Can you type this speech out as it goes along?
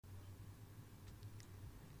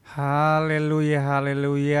Haleluya,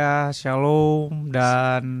 haleluya, shalom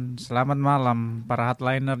dan selamat malam para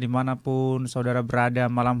hardliner dimanapun saudara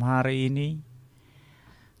berada malam hari ini.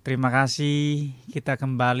 Terima kasih kita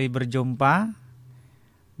kembali berjumpa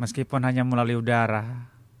meskipun hanya melalui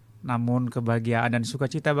udara. Namun kebahagiaan dan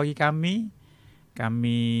sukacita bagi kami.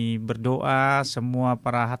 Kami berdoa semua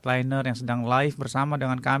para hardliner yang sedang live bersama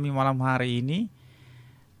dengan kami malam hari ini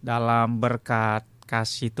dalam berkat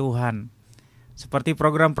kasih Tuhan. Seperti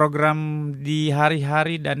program-program di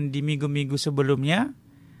hari-hari dan di minggu-minggu sebelumnya,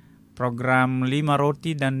 program 5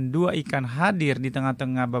 roti dan 2 ikan hadir di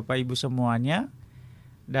tengah-tengah Bapak Ibu semuanya.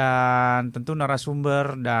 Dan tentu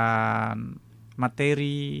narasumber dan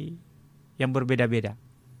materi yang berbeda-beda.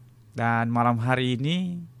 Dan malam hari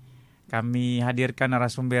ini kami hadirkan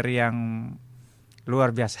narasumber yang luar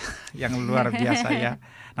biasa, ya.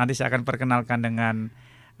 Nanti saya akan perkenalkan dengan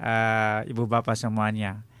Ibu Bapak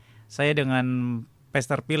semuanya. Saya dengan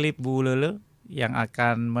Pastor Philip Buulolo yang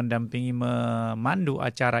akan mendampingi memandu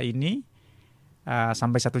acara ini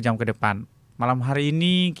sampai 1 jam ke depan. Malam hari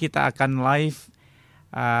ini kita akan live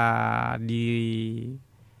di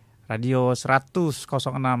radio 100.6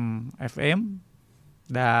 FM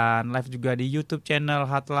dan live juga di YouTube channel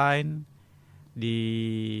Hotline, di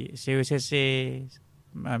CWCC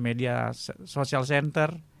Media Social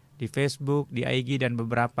Center, di Facebook, di IG dan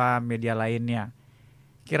beberapa media lainnya.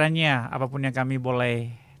 Kiranya apapun yang kami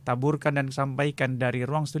boleh taburkan dan sampaikan dari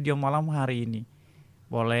ruang studio malam hari ini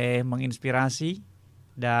boleh menginspirasi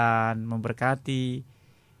dan memberkati,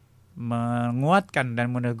 menguatkan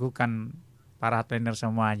dan meneguhkan para hardliner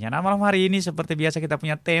semuanya. Nah, malam hari ini seperti biasa kita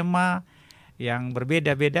punya tema yang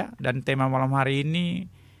berbeda-beda dan tema malam hari ini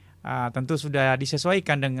tentu sudah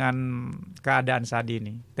disesuaikan dengan keadaan saat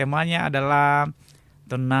ini. Temanya adalah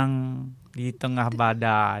Tenang di Tengah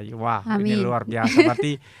Badai. Wah, Amin. Ini luar biasa.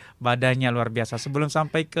 Berarti badainya luar biasa. Sebelum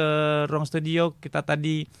sampai ke ruang studio, kita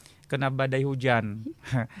tadi kena badai hujan.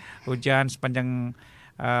 Hujan sepanjang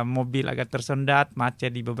mobil agak tersendat,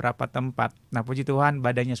 macet di beberapa tempat. Nah, puji Tuhan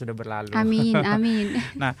badainya sudah berlalu. Amin, amin.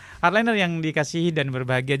 Nah, hardliner yang dikasihi dan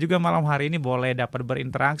berbahagia juga malam hari ini boleh dapat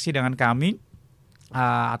berinteraksi dengan kami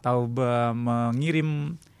atau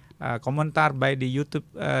mengirim komentar baik di YouTube,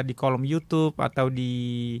 di kolom YouTube atau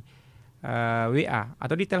di WA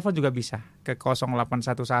atau di telepon juga bisa ke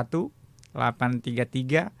 0811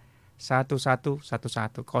 833 1111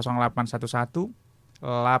 0811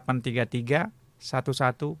 833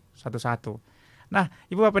 1111. Nah,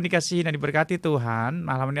 Ibu Bapak dikasihi dan diberkati Tuhan,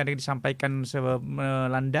 malam ini ada yang disampaikan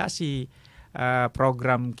melandasi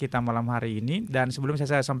program kita malam hari ini. Dan sebelum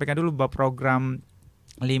saya sampaikan dulu bahwa program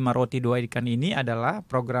 5 roti 2 ikan ini adalah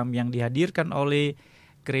program yang dihadirkan oleh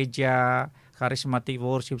Gereja Charismatic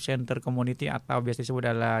Worship Center Community atau biasa disebut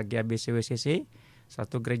adalah CWCC,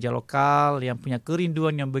 satu gereja lokal yang punya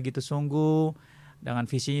kerinduan yang begitu sungguh dengan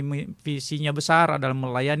visinya besar adalah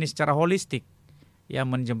melayani secara holistik, yang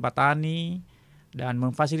menjembatani dan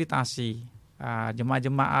memfasilitasi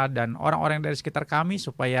jemaat-jemaat dan orang-orang dari sekitar kami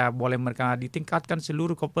supaya boleh mereka ditingkatkan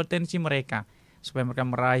seluruh kompetensi mereka, supaya mereka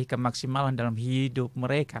meraih kemaksimalan dalam hidup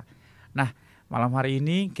mereka. Nah, malam hari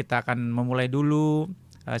ini kita akan memulai dulu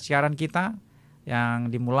siaran kita yang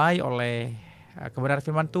dimulai oleh kebenaran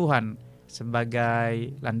firman Tuhan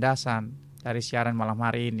sebagai landasan dari siaran malam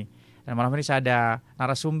hari ini. Dan malam ini saya ada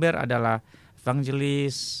narasumber adalah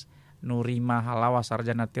Evangelis Nurima Halawa,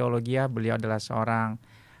 sarjana teologi. Beliau adalah seorang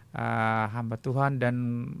hamba Tuhan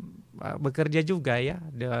dan bekerja juga ya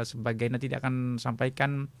sebagai, nanti dia akan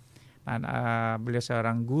sampaikan. Dan beliau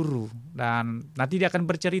seorang guru dan nanti dia akan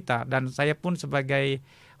bercerita, dan saya pun sebagai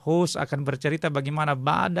host akan bercerita bagaimana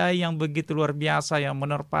badai yang begitu luar biasa yang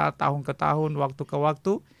menerpa tahun ke tahun, waktu ke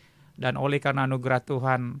waktu, dan oleh karena anugerah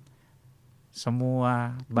Tuhan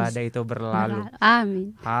semua badai itu berlalu.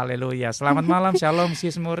 Amin. Haleluya. Selamat malam, shalom si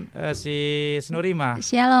Nurima.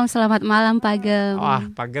 Shalom, selamat malam Pak Gem. Wah,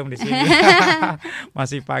 Pak Gem di sini.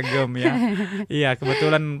 Masih Pak Gem ya. Iya,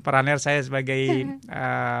 kebetulan peraner saya sebagai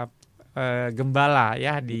Gembala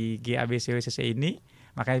ya di CWCC ini,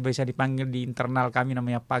 makanya bisa dipanggil di internal kami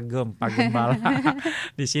namanya Pak Gembala.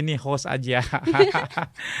 Di sini host aja.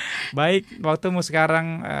 Baik, waktumu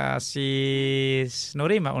sekarang si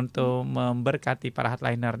Nurima untuk memberkati para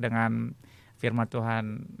hardliner dengan firman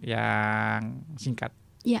Tuhan yang singkat.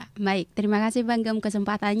 Ya, baik. Terima kasih Bang Gem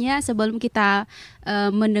kesempatannya. Sebelum kita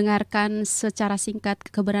mendengarkan secara singkat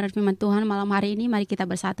kebenaran firman Tuhan malam hari ini, mari kita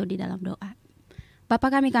bersatu di dalam doa. Bapa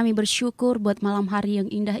kami bersyukur buat malam hari yang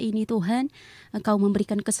indah ini Tuhan. Engkau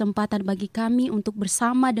memberikan kesempatan bagi kami untuk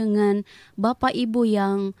bersama dengan Bapak Ibu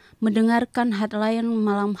yang mendengarkan hotline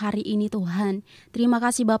malam hari ini Tuhan. Terima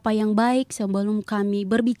kasih Bapak yang baik. Sebelum kami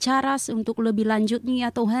berbicara untuk lebih lanjutnya ya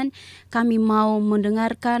Tuhan, kami mau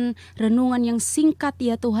mendengarkan renungan yang singkat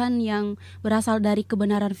ya Tuhan, yang berasal dari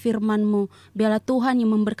kebenaran firman-Mu. Biarlah Tuhan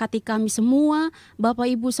yang memberkati kami semua, Bapak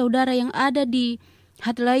Ibu Saudara yang ada di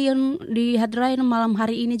hotline malam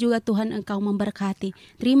hari ini juga Tuhan Engkau memberkati.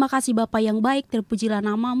 Terima kasih Bapa yang baik, terpujilah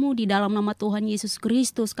nama-Mu, di dalam nama Tuhan Yesus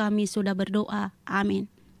Kristus kami sudah berdoa. Amin.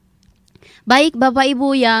 Baik Bapak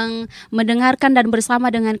Ibu yang mendengarkan dan bersama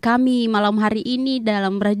dengan kami malam hari ini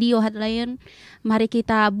dalam radio hotline, mari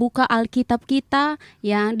kita buka Alkitab kita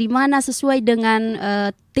yang dimana sesuai dengan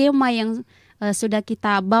tema yang sudah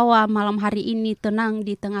kita bawa malam hari ini, tenang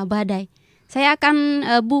di tengah badai. Saya akan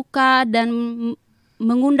buka dan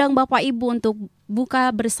mengundang Bapak Ibu untuk buka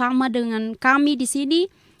bersama dengan kami di sini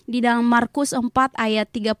di dalam Markus 4 ayat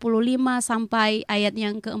 35 sampai ayat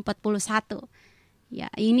yang ke-41. Ya,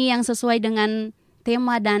 ini yang sesuai dengan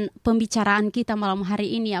tema dan pembicaraan kita malam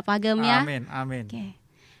hari ini ya Pak Gem ya. Amin, amin. Oke.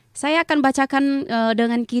 Saya akan bacakan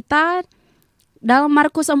dengan kita dalam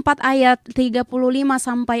Markus 4 ayat 35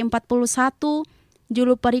 sampai 41.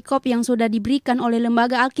 Judul perikop yang sudah diberikan oleh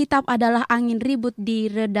Lembaga Alkitab adalah Angin Ribut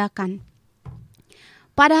Diredakan.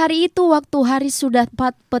 Pada hari itu, waktu hari sudah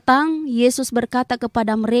petang, Yesus berkata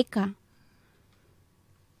kepada mereka,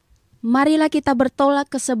 "Marilah kita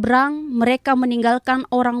bertolak ke seberang." Mereka meninggalkan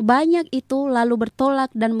orang banyak itu, lalu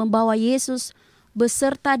bertolak dan membawa Yesus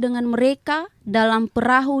beserta dengan mereka dalam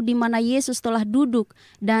perahu di mana Yesus telah duduk,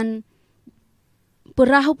 dan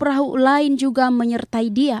perahu-perahu lain juga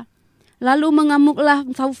menyertai Dia. Lalu mengamuklah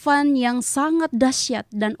taufan yang sangat dahsyat,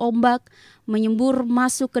 dan ombak menyembur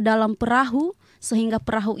masuk ke dalam perahu, sehingga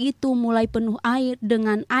perahu itu mulai penuh air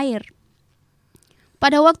dengan air.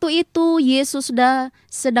 Pada waktu itu Yesus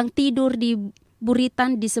sedang tidur di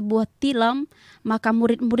buritan di sebuah tilam, maka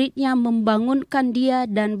murid-muridnya membangunkan Dia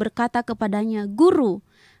dan berkata kepadanya, "Guru,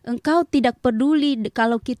 Engkau tidak peduli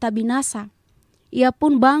kalau kita binasa." Ia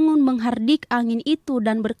pun bangun menghardik angin itu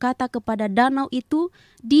dan berkata kepada danau itu,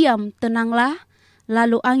 "Diam, tenanglah."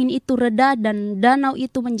 Lalu angin itu reda dan danau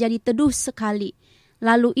itu menjadi teduh sekali.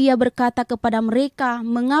 Lalu ia berkata kepada mereka,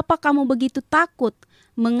 "Mengapa kamu begitu takut?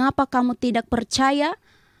 Mengapa kamu tidak percaya?"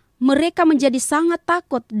 Mereka menjadi sangat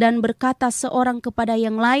takut dan berkata seorang kepada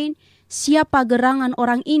yang lain, "Siapa gerangan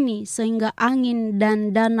orang ini sehingga angin dan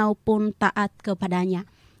danau pun taat kepadanya?"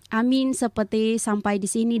 Amin. Seperti sampai di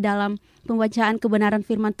sini dalam pembacaan kebenaran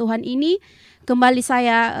firman Tuhan ini, kembali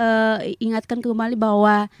saya ingatkan kembali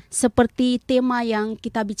bahwa seperti tema yang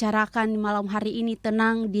kita bicarakan malam hari ini,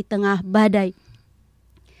 tenang di tengah badai.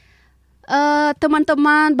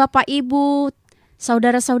 Teman-teman, Bapak Ibu,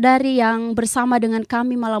 saudara-saudari yang bersama dengan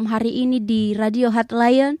kami malam hari ini di Radio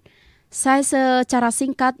Hotline, saya secara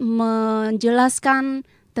singkat menjelaskan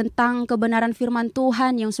tentang kebenaran firman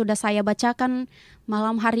Tuhan yang sudah saya bacakan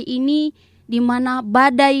malam hari ini, di mana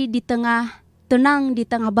tenang di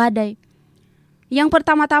tengah badai. Yang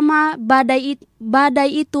pertama-tama, badai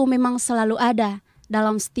itu memang selalu ada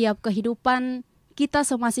dalam setiap kehidupan kita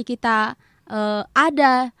semasa kita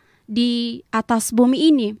ada di atas bumi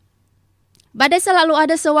ini. Badai selalu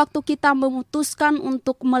ada sewaktu kita memutuskan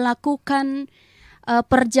untuk melakukan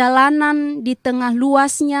perjalanan di tengah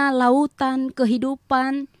luasnya lautan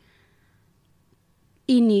kehidupan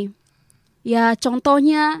ini. Ya,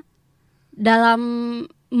 contohnya dalam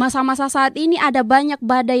masa-masa saat ini ada banyak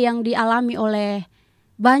badai yang dialami oleh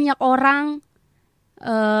banyak orang.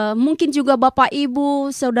 Mungkin juga Bapak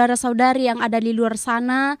Ibu, saudara-saudari yang ada di luar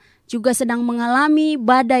sana juga sedang mengalami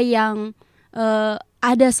badai yang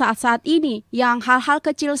ada saat-saat ini. Yang hal-hal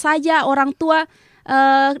kecil saja orang tua,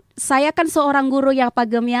 saya kan seorang guru ya Pak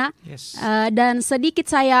Gem ya. Yes. Dan sedikit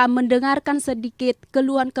saya mendengarkan sedikit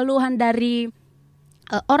keluhan-keluhan dari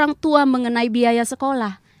orang tua mengenai biaya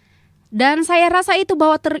sekolah. Dan saya rasa itu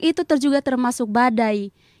bahwa itu juga termasuk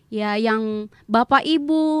badai. Ya, yang Bapak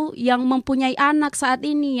Ibu yang mempunyai anak saat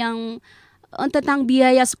ini yang tentang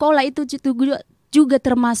biaya sekolah itu juga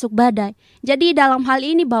termasuk badai. Jadi dalam hal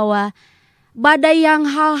ini bahwa badai yang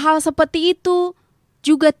hal-hal seperti itu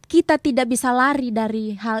juga kita tidak bisa lari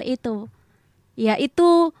dari hal itu. Ya,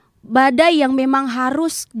 itu badai yang memang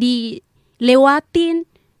harus dilewatin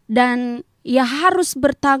dan ya harus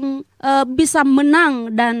bisa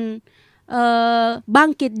menang dan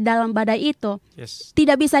bangkit dalam badai itu. Yes.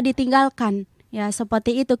 Tidak bisa ditinggalkan. Ya,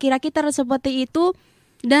 seperti itu. Kira-kira seperti itu.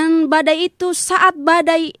 Dan saat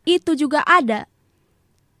badai itu juga ada.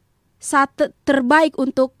 Saat terbaik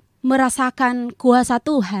untuk merasakan kuasa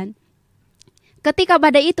Tuhan. ketika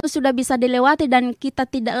badai itu sudah bisa dilewati dan kita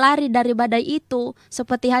tidak lari dari badai itu,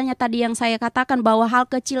 seperti halnya tadi yang saya katakan bahwa hal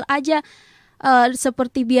kecil aja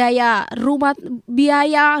seperti biaya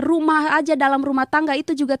rumah aja dalam rumah tangga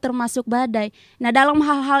itu juga termasuk badai. Nah, dalam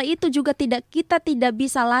hal-hal itu juga kita tidak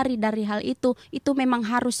bisa lari dari hal itu. Itu memang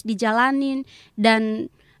harus dijalanin, dan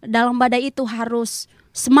dalam badai itu harus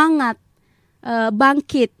semangat,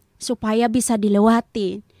 bangkit supaya bisa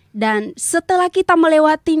dilewati. Dan setelah kita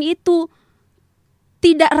melewatin itu,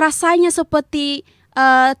 tidak rasanya seperti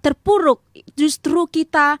terpuruk, justru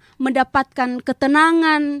kita mendapatkan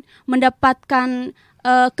ketenangan, mendapatkan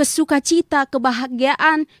kesukacita,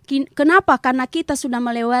 kebahagiaan. Kenapa? Karena kita sudah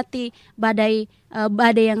melewati badai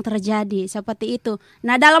yang terjadi seperti itu.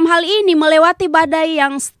 Nah, dalam hal ini melewati badai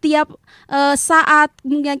yang setiap saat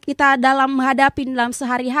kita dalam menghadapi dalam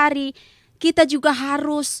sehari-hari, kita juga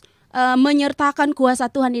harus menyertakan kuasa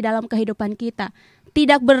Tuhan di dalam kehidupan kita.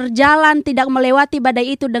 Tidak berjalan, tidak melewati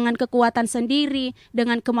badai itu dengan kekuatan sendiri,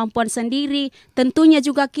 dengan kemampuan sendiri. Tentunya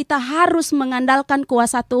juga kita harus mengandalkan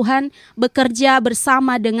kuasa Tuhan, bekerja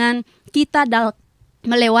bersama dengan kita dalam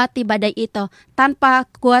melewati badai itu. Tanpa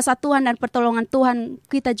kuasa Tuhan dan pertolongan Tuhan,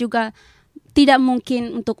 kita juga tidak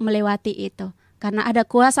mungkin untuk melewati itu. Karena ada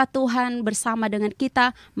kuasa Tuhan bersama dengan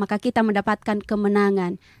kita, maka kita mendapatkan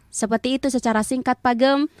kemenangan. Seperti itu secara singkat Pak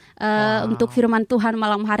Gem, untuk firman Tuhan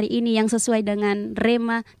malam hari ini yang sesuai dengan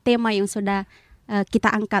tema yang sudah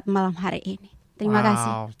kita angkat malam hari ini. Terima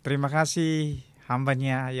kasih. Terima kasih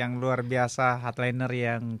hambanya yang luar biasa, hardliner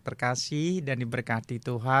yang terkasih dan diberkati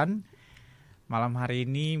Tuhan. Malam hari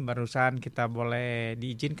ini barusan kita boleh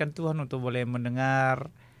diizinkan Tuhan untuk boleh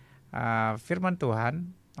mendengar firman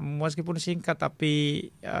Tuhan. Meskipun singkat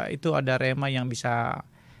tapi itu ada rema yang bisa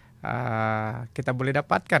kita boleh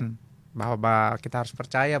dapatkan, bahwa kita harus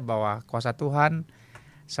percaya bahwa kuasa Tuhan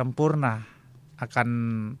sempurna akan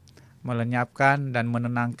melenyapkan dan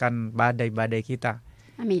menenangkan badai-badai kita.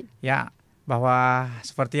 Amin. Ya, bahwa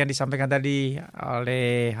seperti yang disampaikan tadi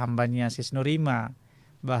oleh hambanya Sis Nurima,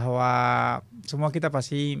 bahwa semua kita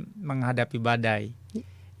pasti menghadapi badai.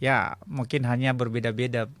 Ya, mungkin hanya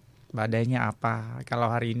berbeda-beda badainya apa. Kalau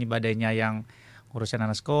hari ini badainya yang urusan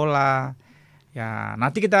anak sekolah, ya,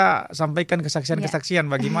 nanti kita sampaikan kesaksian-kesaksian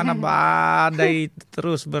bagaimana badai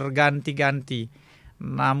terus berganti-ganti.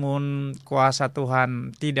 Namun kuasa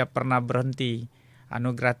Tuhan tidak pernah berhenti.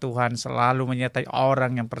 Anugerah Tuhan selalu menyertai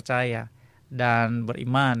orang yang percaya dan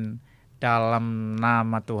beriman dalam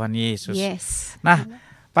nama Tuhan Yesus. Yes. Nah,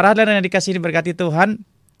 para hadirin yang dikasihi berkati Tuhan,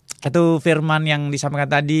 itu firman yang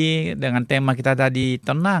disampaikan tadi dengan tema kita tadi,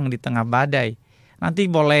 tenang di tengah badai. Nanti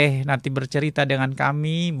boleh bercerita dengan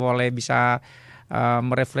kami, boleh bisa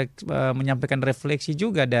menyampaikan refleksi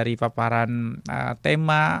juga dari paparan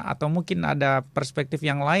tema, atau mungkin ada perspektif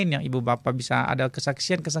yang lain yang Ibu Bapak bisa ada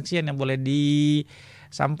kesaksian-kesaksian yang boleh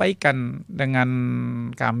disampaikan dengan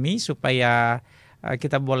kami supaya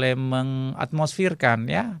kita boleh mengatmosferkan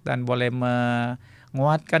ya, dan boleh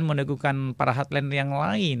menguatkan, meneguhkan para hardliner yang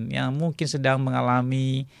lain yang mungkin sedang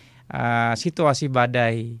mengalami situasi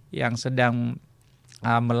badai yang sedang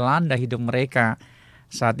melanda hidup mereka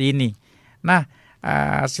saat ini. Nah,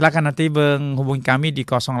 silakan nanti menghubungi kami di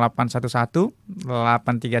 0811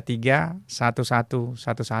 833 1111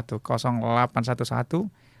 0811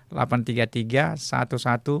 833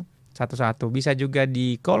 1111. Bisa juga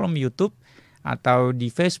di kolom YouTube atau di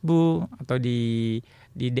Facebook atau di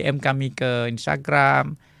DM kami ke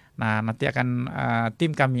Instagram. Nah, nanti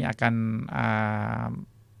tim kami akan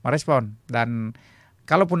merespon, dan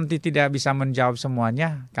kalaupun nanti tidak bisa menjawab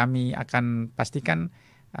semuanya, kami akan pastikan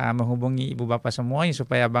menghubungi Ibu Bapak semuanya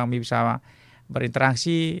supaya Bang bisa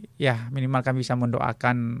berinteraksi, ya minimal kami bisa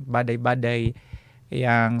mendoakan badai-badai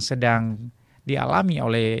yang sedang dialami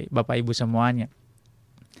oleh Bapak Ibu semuanya.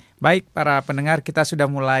 Baik para pendengar, kita sudah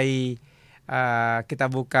mulai kita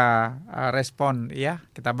buka respon ya.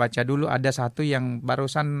 Kita baca dulu, ada satu yang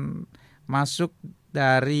barusan masuk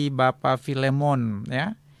dari Bapak Filemon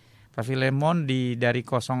ya. Pak Filemon dari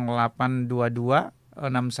 0822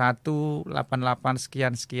 6188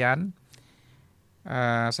 sekian.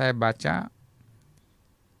 Saya baca,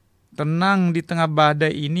 tenang di tengah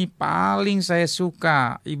badai ini paling saya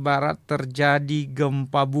suka, ibarat terjadi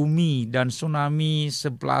gempa bumi dan tsunami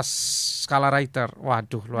 11 skala Richter.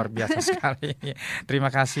 Waduh, luar biasa sekali. Terima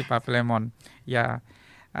kasih Pak Filemon. Ya,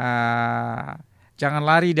 jangan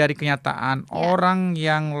lari dari kenyataan. Orang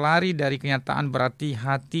yang lari dari kenyataan berarti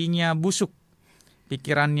hatinya busuk,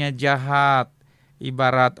 pikirannya jahat.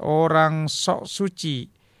 Ibarat orang sok suci,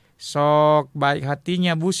 sok baik,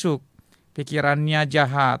 hatinya busuk, pikirannya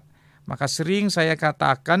jahat. Maka sering saya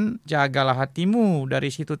katakan, jagalah hatimu,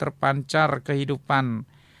 dari situ terpancar kehidupan.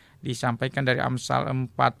 disampaikan dari Amsal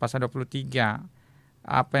 4 pasal 23.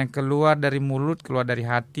 Apa yang keluar dari mulut keluar dari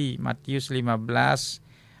hati, Matius 15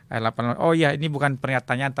 ayat 8. Oh ya, ini bukan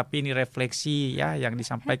pernyataan tapi ini refleksi ya yang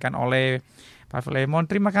disampaikan oleh Pak Filemon.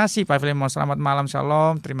 Terima kasih Pak Filemon, selamat malam,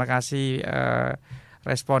 shalom. Terima kasih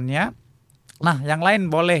responnya. Nah, yang lain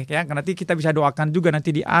boleh ya, nanti kita bisa doakan juga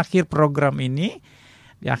nanti di akhir program ini.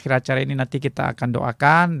 Di akhir acara ini nanti kita akan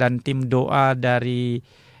doakan, dan tim doa dari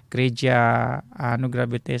Gereja Anugerah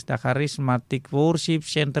Bethesda Charismatic Worship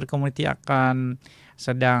Center Community akan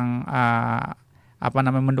sedang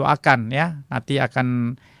mendoakan ya. Nanti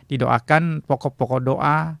akan didoakan pokok-pokok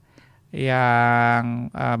doa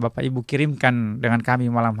yang Bapak Ibu kirimkan dengan kami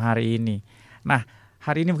malam hari ini. Nah,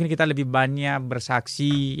 hari ini mungkin kita lebih banyak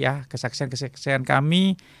bersaksi ya, kesaksian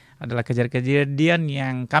kami adalah kejadian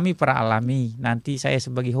yang kami pernah alami. Nanti saya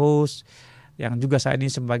sebagai host, yang juga saat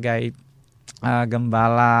ini sebagai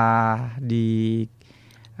gembala di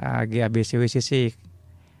CWCC,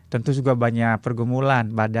 tentu juga banyak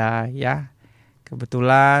pergumulan, badai ya.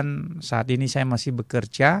 Kebetulan saat ini saya masih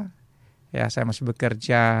bekerja ya, saya masih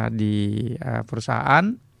bekerja di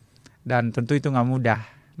perusahaan, dan tentu itu nggak mudah.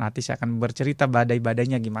 Nanti saya akan bercerita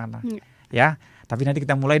badai-badainya gimana ya. Tapi nanti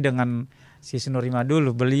kita mulai dengan si Nurima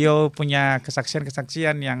dulu. Beliau punya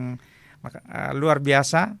kesaksian-kesaksian yang luar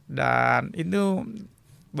biasa, dan itu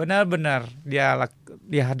benar-benar dia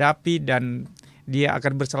hadapi, dan dia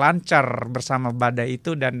akan berselancar bersama badai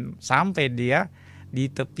itu, dan sampai dia di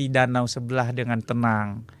tepi danau sebelah dengan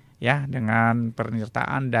tenang ya, dengan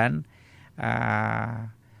penyertaan dan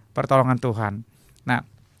pertolongan Tuhan. Nah,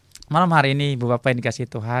 malam hari ini Ibu Bapak yang dikasihi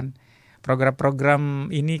Tuhan, program-program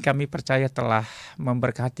ini kami percaya telah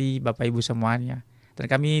memberkati Bapak Ibu semuanya, dan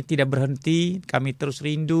kami tidak berhenti, kami terus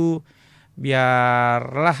rindu.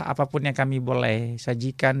 Biarlah apapun yang kami boleh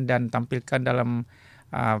sajikan dan tampilkan dalam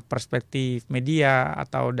perspektif media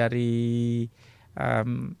atau dari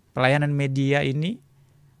pelayanan media ini,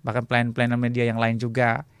 bahkan pelayanan media yang lain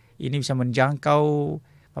juga, ini bisa menjangkau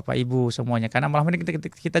Bapak Ibu semuanya. Karena malam ini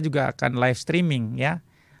kita juga akan live streaming ya.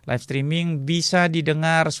 Live streaming bisa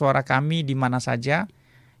didengar suara kami di mana saja,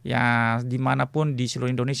 ya dimanapun di seluruh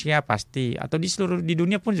Indonesia pasti, atau di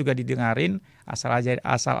dunia pun juga didengarin, asal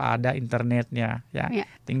ada internetnya ya.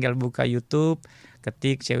 Tinggal buka YouTube,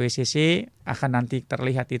 ketik CWCC, akan nanti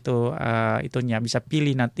terlihat itunya, bisa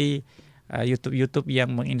pilih nanti YouTube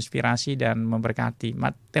yang menginspirasi dan memberkati.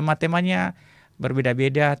 Tema-temanya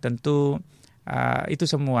berbeda-beda, tentu itu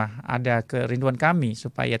semua ada kerinduan kami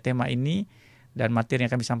supaya tema ini dan materi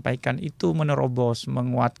yang kami sampaikan itu menerobos,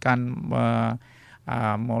 menguatkan,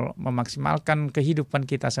 memaksimalkan kehidupan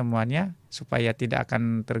kita semuanya, supaya tidak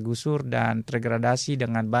akan tergusur dan tergradasi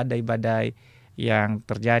dengan badai-badai yang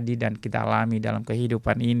terjadi dan kita alami dalam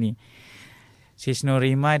kehidupan ini. Sis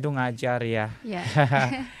Nurima itu ngajar ya.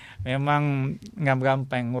 Memang nggak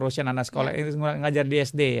gampang ngurusin anak sekolah. Itu ngajar di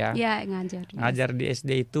SD ya. Iya, ngajar di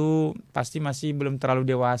SD itu pasti masih belum terlalu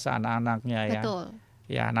dewasa anak-anaknya ya. Betul.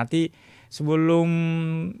 Ya, nanti sebelum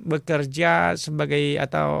bekerja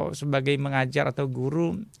sebagai mengajar atau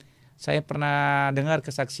guru, saya pernah dengar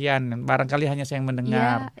kesaksian, barangkali hanya saya yang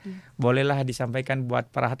mendengar. Bolehlah disampaikan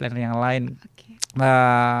buat para hotline yang lain.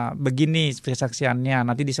 Begini kesaksiannya,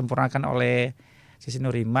 nanti disempurnakan oleh Sisi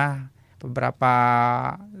Nurima. Beberapa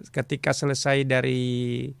ketika selesai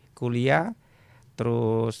dari kuliah,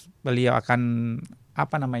 terus beliau akan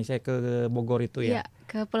saya ke Bogor itu ya.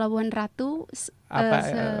 Ke Pelabuhan Ratu.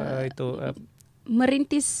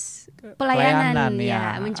 Merintis pelayanan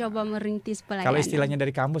ya, mencoba merintis pelayanan. Kalau istilahnya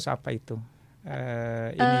dari kampus apa itu?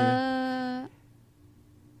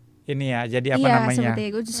 Ini ya, jadi apa namanya?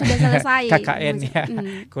 Sudah selesai. KKN ya,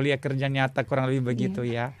 kuliah kerja nyata kurang lebih begitu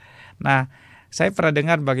ya. Nah, saya pernah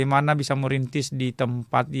dengar bagaimana bisa merintis di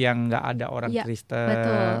tempat yang nggak ada orang Kristen.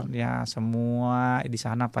 Betul. Ya, semua di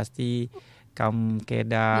sana pasti kaum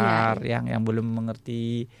kedar yang belum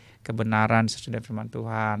mengerti kebenaran sesudah firman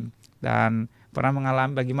Tuhan. Dan pernah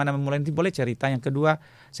mengalami bagaimana memulai, nanti boleh cerita. Yang kedua,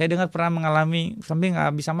 saya dengar pernah mengalami sampai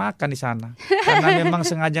nggak bisa makan di sana karena memang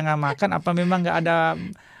sengaja nggak makan, apa memang nggak ada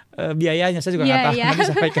biayanya, saya juga nggak tahu. Nanti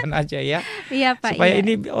sampaikan aja ya. Pak, supaya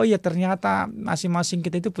ini ternyata masing-masing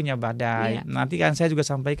kita itu punya badai. Nanti kan saya juga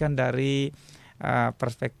sampaikan dari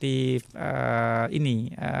perspektif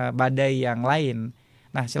badai yang lain.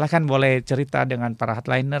 Nah, silakan boleh cerita dengan para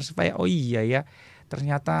hardliner supaya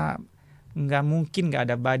ternyata nggak mungkin nggak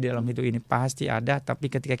ada badai dalam hidup ini, pasti ada.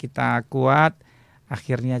 Tapi ketika kita kuat,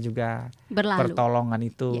 akhirnya juga pertolongan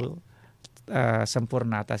itu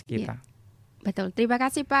sempurna atas kita. Betul, terima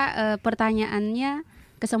kasih Pak pertanyaannya,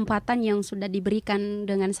 kesempatan yang sudah diberikan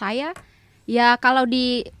dengan saya. Ya, kalau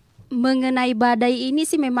mengenai badai ini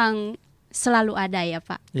sih memang selalu ada ya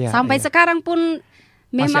Pak. Ya, Sampai ya. sekarang pun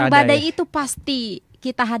memang Masih ada badai ya? itu pasti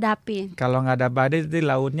kita hadapi. Kalau nggak ada badai, jadi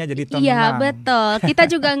lautnya jadi tenang. Iya betul. Kita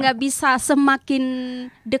juga nggak bisa semakin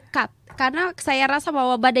dekat karena saya rasa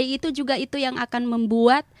bahwa badai itu juga itu yang akan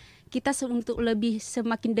membuat kita untuk lebih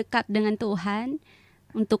semakin dekat dengan Tuhan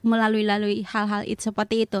untuk melalui hal-hal itu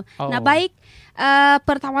seperti itu. Nah baik,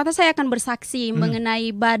 pertama-tama saya akan bersaksi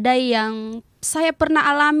mengenai badai yang saya pernah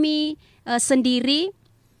alami sendiri.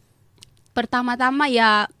 Pertama-tama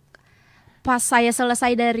ya pas saya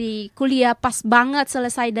selesai dari kuliah, pas banget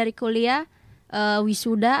selesai dari kuliah,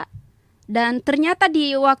 wisuda. Dan ternyata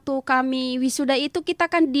di waktu kami wisuda itu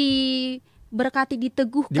kita kan diberkati,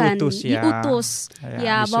 diteguhkan, diutus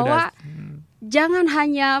ya bahwa jangan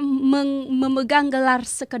hanya memegang gelar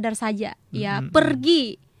sekedar saja, ya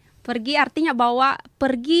pergi artinya bahwa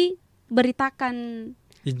pergi beritakan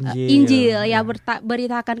Injil ya,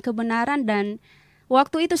 beritakan kebenaran. Dan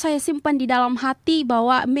waktu itu saya simpan di dalam hati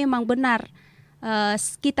bahwa memang benar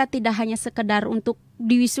kita tidak hanya sekedar untuk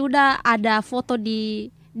di wisuda ada foto di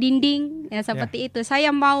dinding ya seperti itu.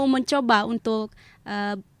 Saya mau mencoba untuk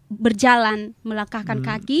berjalan, melangkahkan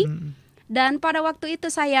kaki. Dan pada waktu itu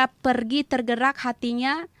saya pergi tergerak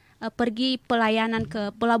hatinya, pergi pelayanan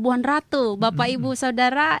ke Pelabuhan Ratu. Bapak Ibu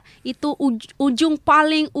Saudara, itu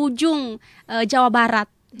paling ujung Jawa Barat.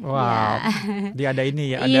 Wow, ya. Dia ada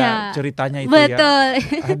ini ya, ada ya, ceritanya itu betul.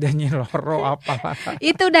 Ya. Ada Nyiloro apa.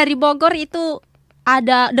 Itu dari Bogor itu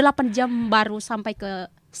ada 8 jam baru sampai ke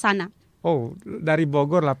sana. Oh, dari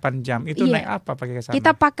Bogor 8 jam. Itu naik apa pakai ke sana?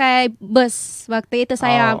 Kita pakai bus. Waktu itu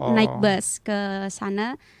saya naik bus ke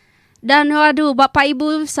sana. Dan waduh, Bapak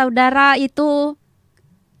Ibu Saudara, itu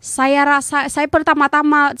saya rasa saya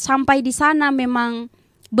pertama-tama sampai di sana memang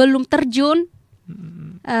belum terjun.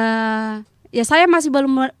 Ya saya masih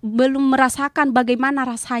belum merasakan bagaimana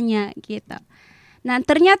rasanya gitu. Nah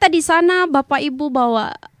ternyata di sana Bapak Ibu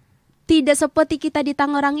bahwa tidak seperti kita di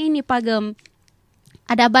Tangerang ini Pak Gem.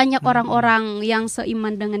 Ada banyak orang-orang yang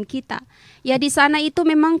seiman dengan kita. Ya di sana itu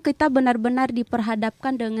memang kita benar-benar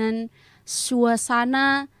diperhadapkan dengan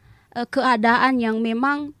suasana keadaan yang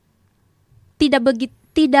memang tidak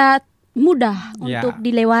mudah untuk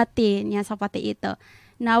dilewati ya seperti itu.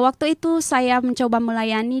 Nah, waktu itu saya mencoba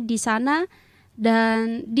melayani di sana,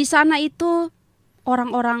 dan di sana itu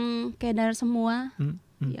orang-orang kedar semua.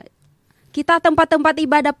 Ya, kita tempat-tempat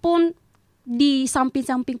ibadah pun di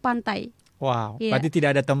samping-samping pantai. Wow, berarti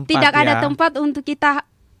tidak ada tempat. Tidak ada tempat untuk kita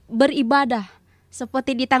beribadah.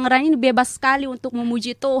 Seperti di Tangerang ini bebas sekali untuk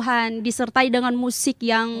memuji Tuhan, disertai dengan musik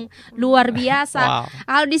yang luar biasa.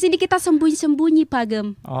 Kalau di sini kita sembunyi-sembunyi, Pak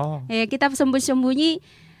Gem. Ya, kita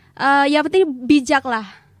sembunyi-sembunyi. Ya penting bijak lah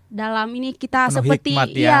dalam ini kita penuh seperti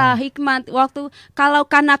hikmat. Waktu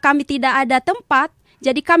karena kami tidak ada tempat,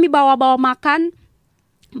 jadi kami bawa makan,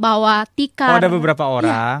 bawa tikar. Ada beberapa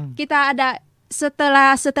orang. Ya, kita ada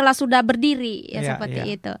setelah sudah berdiri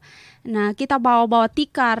seperti itu. Nah kita bawa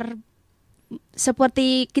tikar,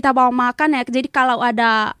 seperti kita bawa makan ya. Jadi kalau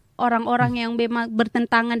ada orang-orang yang memang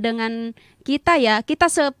bertentangan dengan kita ya, kita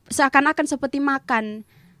seakan-akan seperti makan.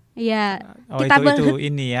 Ya, kita itu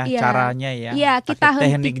ini ya, caranya ya. Iya, kita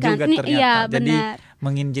teknik hentikan. juga ternyata. Iya, jadi benar.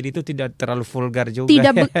 menginjil itu tidak terlalu vulgar juga.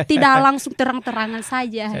 Tidak langsung terang-terangan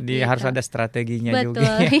saja. Jadi gitu. Harus ada strateginya. Betul.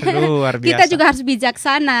 Juga. Luar biasa. Kita juga harus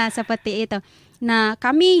bijaksana seperti itu. Nah,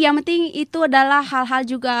 kami yang penting itu adalah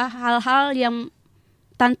hal-hal yang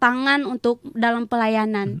tantangan untuk dalam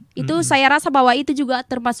pelayanan. Itu saya rasa bahwa itu juga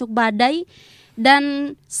termasuk badai,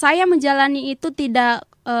 dan saya menjalani itu tidak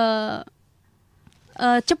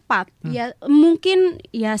cepat. Ya mungkin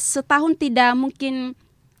ya setahun tidak mungkin,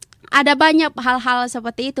 ada banyak hal-hal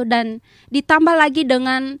seperti itu, dan ditambah lagi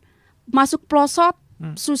dengan masuk pelosok,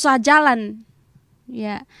 susah jalan.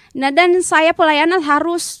 Ya. Nah, dan saya pelayanan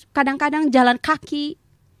harus kadang-kadang jalan kaki.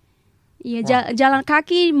 Ya, jalan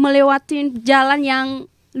kaki melewati jalan yang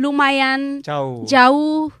lumayan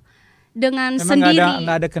jauh dengan memang sendiri.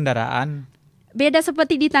 Nggak ada kendaraan. Beda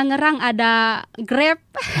seperti di Tangerang ada Grab.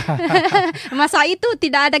 Masa itu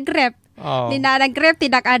tidak ada Grab. Tidak ada Grab,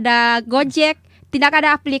 tidak ada Gojek, tidak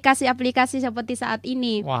ada aplikasi-aplikasi seperti saat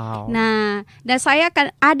ini. Nah, dan saya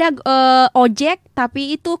kan ada ojek,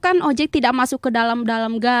 tapi itu kan ojek tidak masuk ke dalam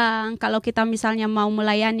gang. Kalau kita misalnya mau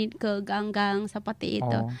melayani ke gang-gang seperti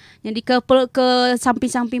itu. Jadi ke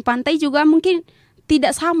samping-samping pantai juga mungkin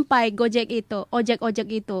tidak sampai ojek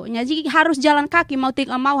itu. Jadi harus jalan kaki, mau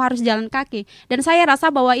tidak mau harus jalan kaki. Dan saya rasa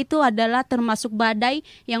bahwa itu adalah termasuk badai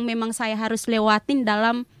yang memang saya harus lewatin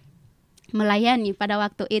dalam melayani pada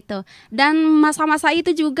waktu itu. Dan masa-masa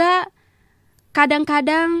itu juga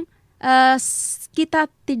kadang-kadang kita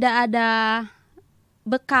tidak ada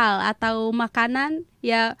bekal atau makanan.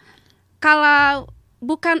 Ya kalau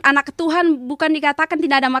bukan anak Tuhan, bukan dikatakan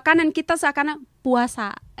tidak ada makanan, kita seakan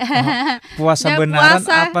puasa. Puasa Ya, beneran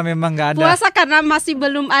puasa- apa memang nggak ada? Puasa karena masih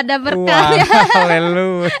belum ada berkat. Wah, Ya.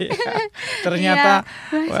 haleluya. Ternyata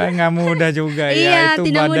wah, nggak mudah juga Iya, ya itu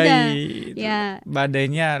tidak badai. mudah. Itu Ya.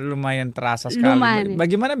 badainya lumayan terasa sekali. Lumayan.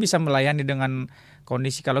 Bagaimana bisa melayani dengan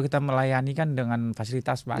kondisi kalau kita melayani kan dengan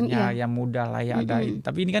fasilitas banyak Iya. yang mudah lah ya ada.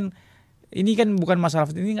 Tapi ini kan bukan masalah,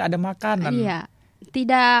 ini nggak ada makanan. Iya,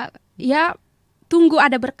 tidak, ya tunggu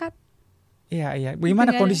ada berkat. Iya.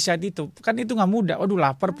 Bagaimana Nggak kondisi saat itu? Kan itu nggak mudah. Waduh,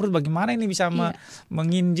 lapar perut. Bagaimana ini bisa Iya.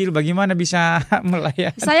 menginjil? Bagaimana bisa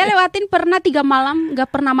melayani? Saya lewatin pernah 3 malam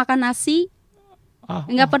nggak pernah makan nasi, Oh,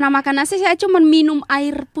 nggak pernah makan nasi. Saya cuma minum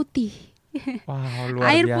air putih. wow, luar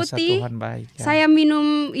Air biasa, putih, Tuhan baik. Ya. Saya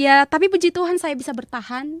minum ya, tapi puji Tuhan saya bisa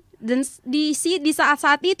bertahan. Dan di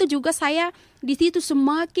saat-saat itu juga saya di situ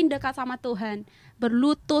semakin dekat sama Tuhan,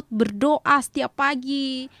 berlutut, berdoa setiap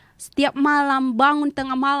pagi, setiap malam, bangun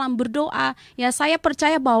tengah malam berdoa. Ya, saya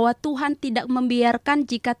percaya bahwa Tuhan tidak membiarkan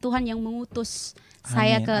jika Tuhan yang mengutus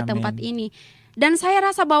saya Amin, ke amin. tempat ini. Dan saya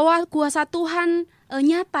rasa bahwa kuasa Tuhan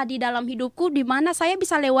nyata di dalam hidupku, di mana saya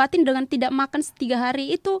bisa lewatin dengan tidak makan 3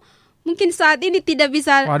 hari itu. Mungkin saat ini tidak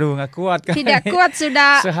bisa. Waduh, nggak kuat kan? Tidak kuat,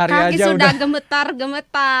 sudah Sehari kaki aja sudah udah.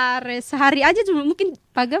 gemetar. Sehari aja cuma mungkin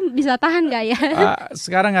Pagam bisa tahan nggak ya?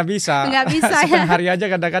 Sekarang nggak bisa. Nggak bisa, ya. Setengah hari aja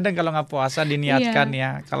kadang-kadang kalau nggak puasa diniatkan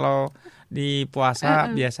ya. Kalau di puasa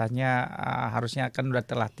biasanya harusnya kan udah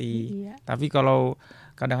terlatih. Iya. Tapi kalau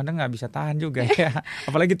kadang-kadang nggak bisa tahan juga ya.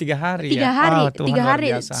 Apalagi 3 hari 3 ya. hari, Tuhan 3 luar hari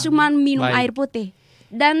biasa. cuma minum Baik. air putih.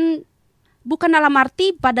 Dan bukan dalam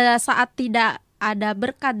arti pada saat tidak ada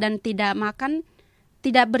berkat dan tidak makan,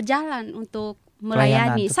 tidak berjalan untuk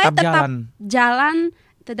melayani. Pelayanan, Saya tetap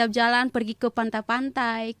tetap jalan pergi ke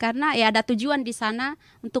pantai-pantai karena ya ada tujuan di sana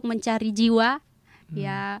untuk mencari jiwa,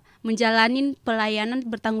 ya menjalanin pelayanan,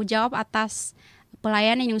 bertanggung jawab atas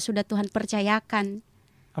pelayanan yang sudah Tuhan percayakan.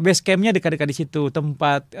 Base campnya dekat-dekat di situ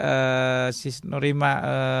tempat Sis Nurima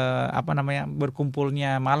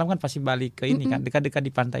berkumpulnya malam kan pasti balik ke ini kan dekat-dekat di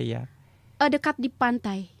pantai ya. Dekat di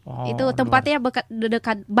pantai. Oh, Itu tempatnya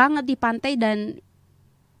dekat banget di pantai dan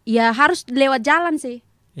ya harus lewat jalan sih.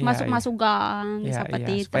 Iya, Masuk gang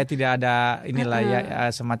seperti itu. Supaya tidak ada inilah ya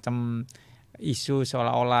semacam isu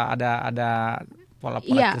seolah-olah ada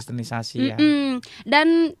pola-pola kristenisasi ya.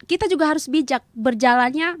 Dan kita juga harus bijak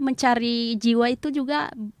berjalannya mencari jiwa itu juga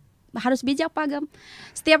harus bijak, Pagam.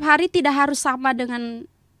 Setiap hari tidak harus sama dengan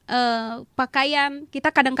pakaian. Kita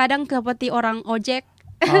kadang-kadang seperti orang ojek.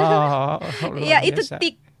 Oh, Ya itu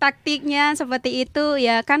taktiknya seperti itu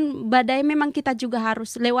ya kan. Badai memang kita juga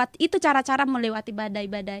harus lewat. Itu cara-cara melewati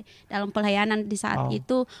badai-badai dalam pelayanan di saat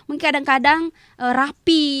itu. Mungkin kadang-kadang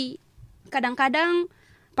rapi, kadang-kadang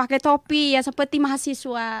pakai topi ya seperti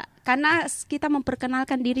mahasiswa. Karena kita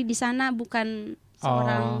memperkenalkan diri di sana bukan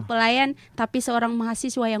seorang pelayan tapi seorang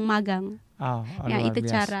mahasiswa yang magang. Ya itu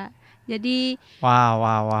biasa. Cara. Jadi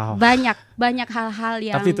wow. Banyak hal-hal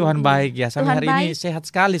yang. Tapi Tuhan baik ya. Sampai hari ini sehat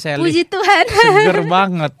sekali saya lihat. Puji Tuhan. Seger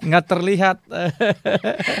banget, nggak terlihat.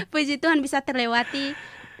 Puji Tuhan bisa terlewati.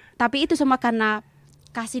 Tapi itu semua karena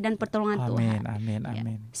kasih dan pertolongan Tuhan. Amin. Ya,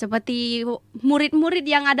 seperti murid-murid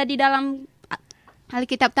yang ada di dalam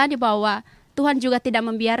Alkitab tadi bahwa Tuhan juga tidak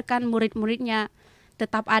membiarkan murid-muridnya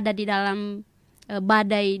tetap ada di dalam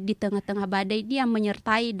badai, di tengah-tengah badai. Dia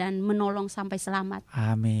menyertai dan menolong sampai selamat.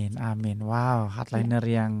 Amin. Wow, hardliner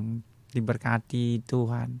yang diberkati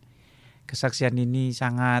Tuhan. Kesaksian ini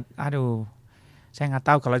sangat, saya nggak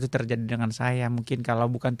tahu kalau itu terjadi dengan saya. Mungkin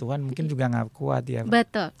kalau bukan Tuhan mungkin juga nggak kuat ya.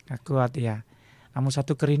 Betul. Nggak kuat ya. Namun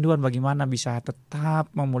satu kerinduan bagaimana bisa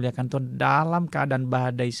tetap memuliakan Tuhan dalam keadaan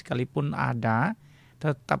badai sekalipun ada.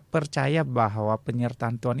 Tetap percaya bahwa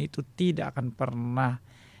penyertaan Tuhan itu tidak akan pernah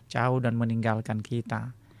jauh dan meninggalkan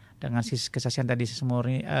kita. Dengan kesaksian tadi sis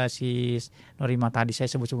Nurima tadi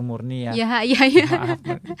saya sebut murni ya. Iya.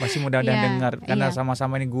 Maaf, masih mudah dengar karena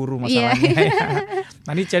sama-sama ini guru masalahnya. Iya.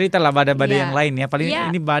 Nanti ceritalah badai-badai yang lain ya.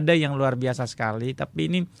 Paling ini badai yang luar biasa sekali. Tapi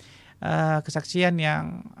ini kesaksian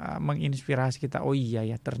yang menginspirasi kita. Oh iya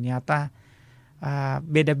ya, ternyata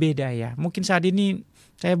beda-beda ya. Mungkin saat ini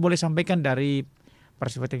saya boleh sampaikan dari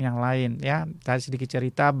perspektif yang lain ya. Tadi sedikit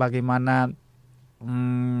cerita bagaimana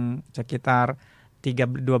sekitar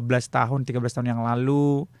 13 tahun yang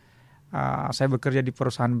lalu saya bekerja di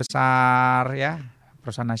perusahaan besar ya,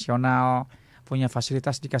 perusahaan nasional, punya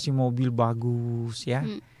fasilitas, dikasih mobil bagus ya.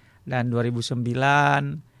 Dan 2009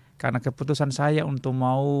 karena keputusan saya untuk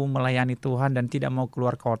mau melayani Tuhan dan tidak mau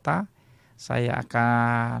keluar kota, saya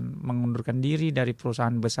akan mengundurkan diri dari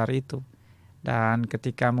perusahaan besar itu. Dan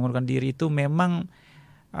ketika mengundurkan diri itu memang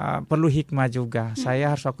perlu hikmah juga.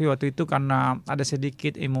 Saya harus akui waktu itu karena ada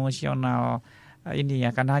sedikit emosional ini ya,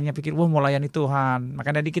 karena hanya pikir wah mau layani Tuhan.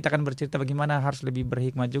 Makanya tadi kita akan bercerita bagaimana harus lebih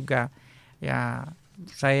berhikmah juga. Ya,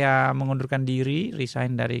 saya mengundurkan diri,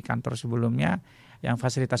 resign dari kantor sebelumnya yang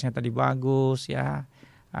fasilitasnya tadi bagus ya,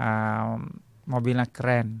 mobilnya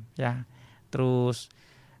keren ya. Terus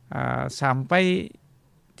sampai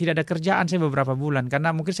tidak ada kerjaan saya beberapa bulan karena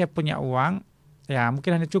mungkin saya punya uang ya,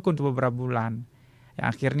 mungkin hanya cukup untuk beberapa bulan. Ya,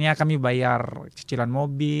 akhirnya kami bayar cicilan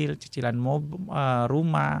mobil, cicilan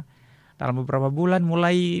rumah. Dalam beberapa bulan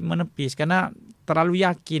mulai menepis karena terlalu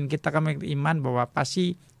yakin kami iman bahwa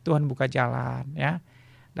pasti Tuhan buka jalan ya,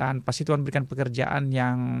 dan pasti Tuhan berikan pekerjaan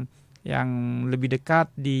yang lebih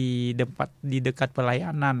dekat di dekat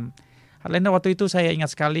pelayanan. Karena waktu itu saya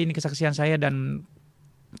ingat sekali ini kesaksian saya dan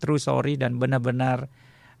true story dan benar-benar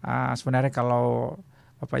sebenarnya kalau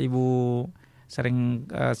Bapak Ibu sering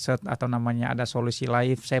atau namanya ada solusi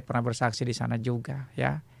live, saya pernah bersaksi di sana juga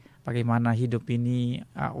ya. Bagaimana hidup ini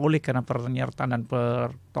oleh karena penyertaan dan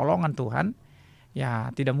pertolongan Tuhan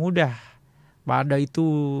ya tidak mudah. Badai itu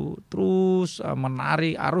terus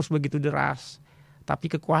menarik arus begitu deras,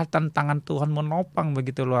 tapi kekuatan tangan Tuhan menopang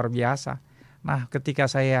begitu luar biasa. Nah, ketika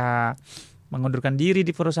saya mengundurkan diri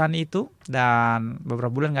di perusahaan itu dan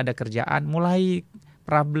beberapa bulan nggak ada kerjaan, mulai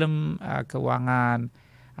problem keuangan.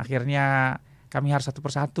 Akhirnya kami harus satu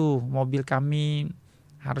persatu, mobil kami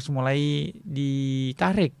harus mulai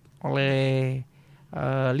ditarik oleh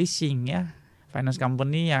leasing ya, finance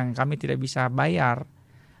company yang kami tidak bisa bayar.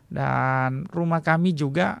 Dan rumah kami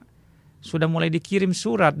juga sudah mulai dikirim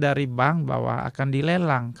surat dari bank bahwa akan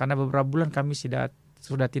dilelang karena beberapa bulan kami sudah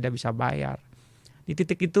tidak bisa bayar. Di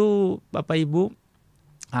titik itu Bapak Ibu,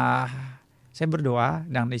 saya berdoa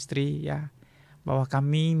dengan istri ya, bahwa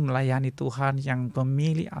kami melayani Tuhan yang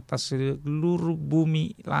pemilik atas seluruh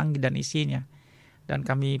bumi, langit dan isinya. Dan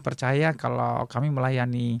kami percaya kalau kami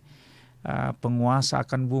melayani penguasa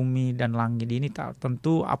akan bumi dan langit ini,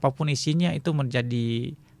 tentu apapun isinya itu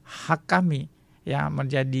menjadi hak kami ya,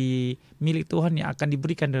 menjadi milik Tuhan yang akan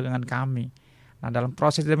diberikan dengan kami. Nah, dalam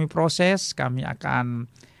proses demi proses kami akan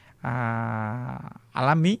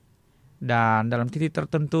alami, dan dalam titik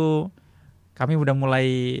tertentu kami sudah mulai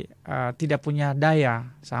tidak punya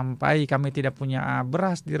daya sampai kami tidak punya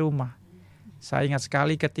beras di rumah. Saya ingat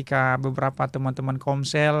sekali ketika beberapa teman-teman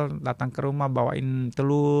Komsel datang ke rumah bawain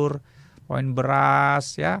telur, bawain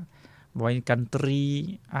beras ya, bawain ikan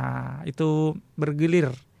teri, itu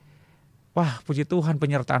bergilir. Wah, puji Tuhan,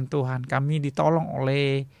 penyertaan Tuhan. Kami ditolong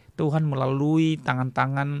oleh Tuhan melalui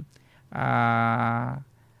tangan-tangan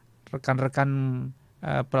rekan-rekan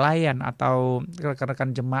pelayan atau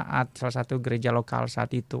rekan-rekan jemaat salah satu gereja lokal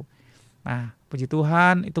saat itu. Nah, puji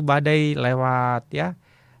Tuhan itu badai lewat ya.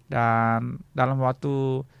 Dan dalam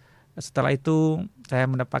waktu setelah itu saya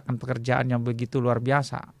mendapatkan pekerjaan yang begitu luar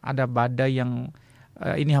biasa. Ada badai yang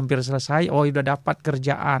ini hampir selesai, udah dapat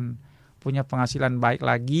kerjaan, punya penghasilan baik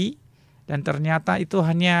lagi. Dan ternyata itu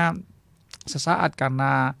hanya sesaat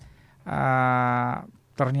karena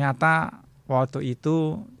ternyata waktu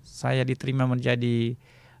itu saya diterima menjadi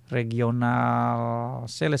regional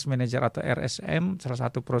sales manager atau RSM salah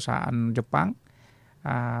satu perusahaan Jepang.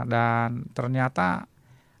 Dan ternyata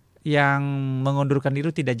yang mengundurkan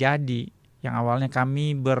diri tidak jadi. Yang awalnya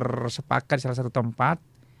kami bersepakat di salah satu tempat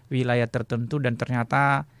wilayah tertentu dan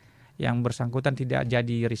ternyata yang bersangkutan tidak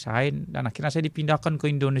jadi resign dan akhirnya saya dipindahkan ke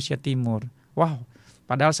Indonesia Timur. Wow,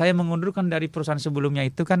 padahal saya mengundurkan dari perusahaan sebelumnya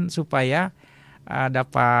itu kan supaya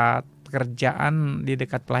dapat pekerjaan di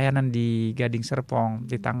dekat pelayanan di Gading Serpong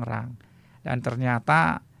di Tangerang, dan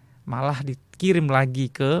ternyata malah dikirim lagi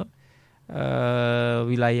ke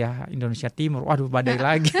wilayah Indonesia Timur. Waduh, badai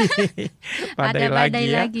lagi. Badai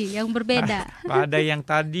lagi yang berbeda. Badai yang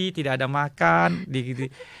tadi tidak ada makan,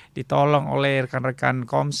 ditolong oleh rekan-rekan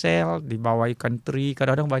Komsel, dibawa ikan teri,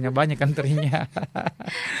 kadang-kadang banyak-banyak ikan terinya.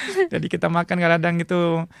 Jadi kita makan kadang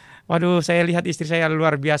itu, waduh, saya lihat istri saya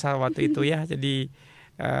luar biasa waktu itu ya. Jadi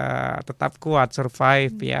tetap kuat,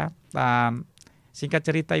 survive ya. Dan singkat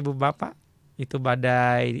cerita Ibu Bapak, itu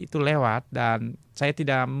badai itu lewat dan saya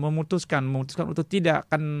tidak memutuskan untuk tidak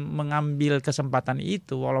akan mengambil kesempatan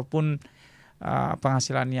itu walaupun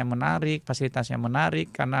penghasilannya menarik, fasilitasnya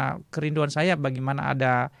menarik, karena kerinduan saya bagaimana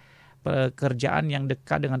ada pekerjaan yang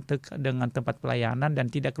dekat dengan tempat pelayanan dan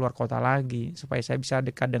tidak keluar kota lagi supaya saya bisa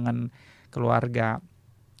dekat dengan keluarga.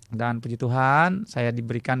 Dan puji Tuhan saya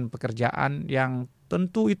diberikan pekerjaan yang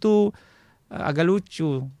tentu itu agak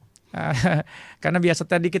lucu. Karena biasa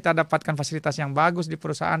tadi kita dapatkan fasilitas yang bagus di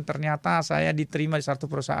perusahaan, ternyata saya diterima di satu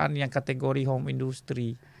perusahaan yang kategori home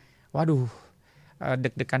industry. Waduh,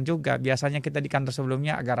 deg-degan juga. Biasanya kita di kantor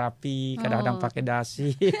sebelumnya agak rapi, kadang-kadang pakai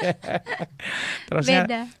dasi.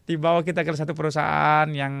 Terusnya dibawa kita ke satu perusahaan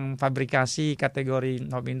yang fabrikasi kategori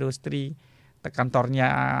home industri. Kantornya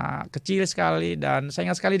kecil sekali dan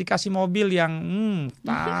saya ingat sekali dikasih mobil yang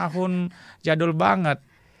tahun jadul banget.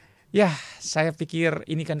 Ya, saya pikir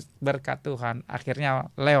ini kan berkat Tuhan.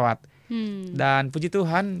 Akhirnya lewat. Dan puji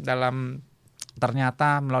Tuhan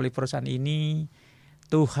ternyata melalui perusahaan ini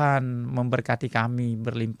Tuhan memberkati kami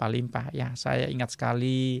berlimpah-limpah. Ya, saya ingat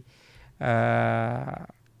sekali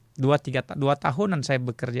 2 tahunan saya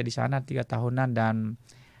bekerja di sana, 3 tahunan dan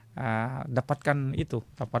dapatkan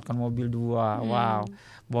mobil 2. Wow,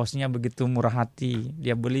 bosnya begitu murah hati,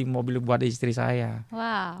 dia beli mobil buat istri saya.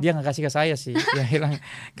 Dia nggak kasih ke saya sih, dia bilang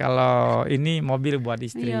kalau ini mobil buat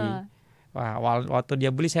istri. Wah, waktu dia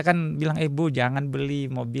beli saya kan bilang Bu jangan beli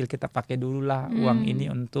mobil, kita pakai dulu lah uang ini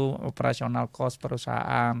untuk operasional cost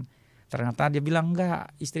perusahaan. Ternyata dia bilang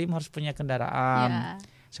enggak, istrimu harus punya kendaraan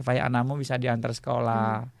supaya anakmu bisa diantar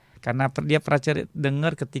sekolah. Karena dia pernah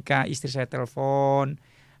dengar ketika istri saya telepon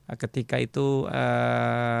ketika itu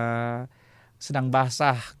sedang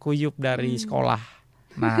basah kuyup dari sekolah.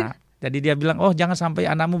 Nah, jadi dia bilang, oh jangan sampai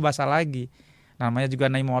anakmu basah lagi. Namanya juga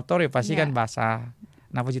naik motor ya pasti kan basah.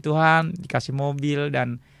 Nah puji Tuhan dikasih mobil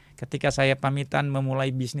dan ketika saya pamitan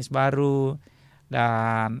memulai bisnis baru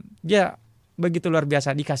dan dia begitu luar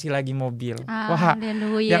biasa dikasih lagi mobil. Wah,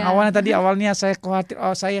 yang awalnya saya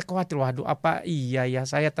khawatir, waduh apa iya ya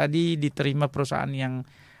saya tadi diterima perusahaan yang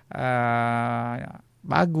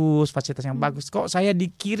bagus, fasilitas yang bagus. Kok saya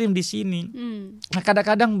dikirim di sini? Nah,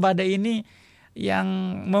 kadang-kadang badai ini yang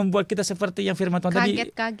membuat kita seperti yang firman Tuhan tadi.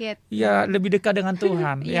 Kaget. Ya, lebih dekat dengan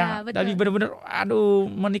Tuhan. Ya, jadi benar-benar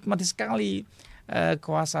menikmati sekali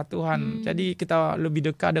kuasa Tuhan. Jadi kita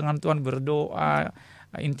lebih dekat dengan Tuhan, berdoa,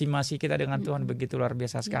 intimasi kita dengan Tuhan begitu luar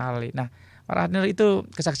biasa sekali. Nah, para hadirin itu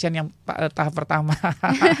kesaksian yang tahap pertama.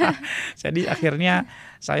 Jadi akhirnya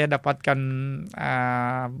saya dapatkan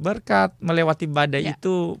berkat melewati badai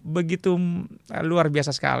itu begitu luar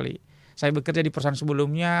biasa sekali. Saya bekerja di perusahaan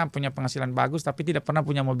sebelumnya punya penghasilan bagus tapi tidak pernah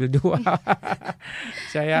punya mobil 2.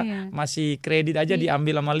 Saya masih kredit aja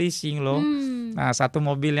diambil sama leasing loh. Nah, satu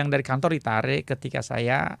mobil yang dari kantor ditarik ketika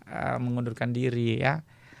saya mengundurkan diri ya.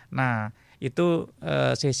 Nah, itu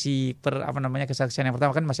sesi kesaksian yang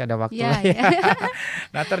pertama kan masih ada waktu lah ya.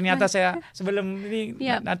 Nah ternyata saya sebelum ini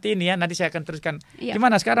nanti saya akan teruskan.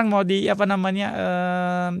 Gimana sekarang mau di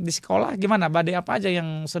di sekolah gimana badai apa aja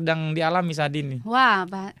yang sedang dialami saat ini? Wah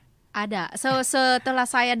ada. Setelah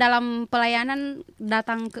saya dalam pelayanan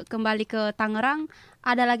datang kembali ke Tangerang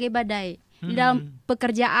ada lagi badai. Dalam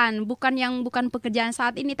pekerjaan bukan pekerjaan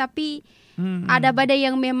saat ini tapi ada badai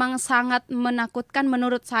yang memang sangat menakutkan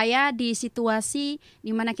menurut saya di situasi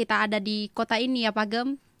di mana kita ada di kota ini ya Pak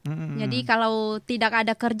Gem. Jadi kalau tidak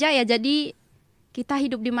ada kerja ya jadi kita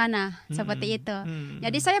hidup di mana seperti itu.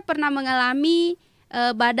 Jadi saya pernah mengalami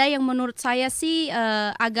badai yang menurut saya sih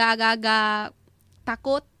agak-agak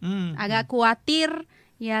takut, agak khawatir.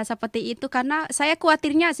 Ya seperti itu karena saya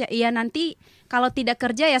khawatirnya ya nanti kalau tidak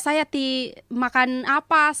kerja ya saya makan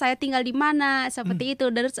apa, saya tinggal di mana seperti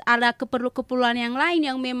itu. Dan ada keperluan yang lain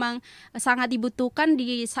yang memang sangat dibutuhkan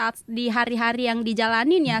di hari-hari yang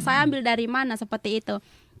dijalanin ya saya ambil dari mana seperti itu.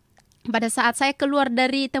 Pada saat saya keluar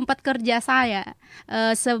dari tempat kerja saya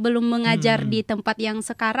sebelum mengajar di tempat yang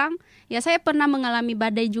sekarang ya saya pernah mengalami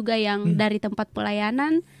badai juga yang dari tempat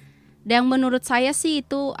pelayanan. Dan menurut saya sih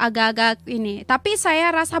itu agak-agak ini. Tapi saya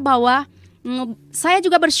rasa bahwa saya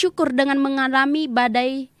juga bersyukur dengan mengalami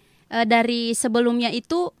badai dari sebelumnya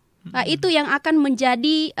itu yang akan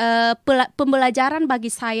menjadi pembelajaran bagi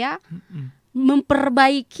saya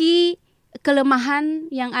memperbaiki kelemahan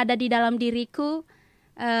yang ada di dalam diriku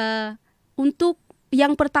untuk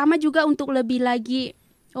yang pertama juga untuk lebih lagi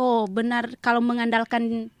benar kalau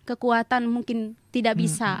mengandalkan kekuatan mungkin tidak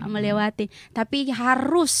bisa melewati tapi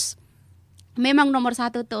harus memang nomor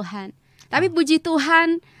satu Tuhan. Tapi puji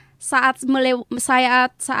Tuhan saat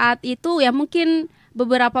itu ya mungkin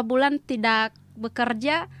beberapa bulan tidak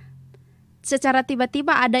bekerja secara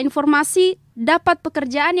tiba-tiba ada informasi dapat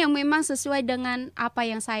pekerjaan yang memang sesuai dengan apa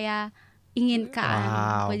yang saya inginkan.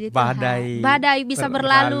 Badai bisa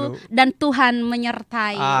berlalu dan Tuhan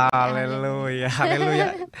menyertai. Haleluya.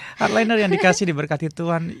 Hardliner yang dikasih diberkati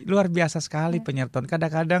Tuhan luar biasa sekali penyertaan.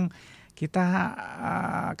 Kadang-kadang kita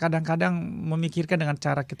kadang-kadang memikirkan dengan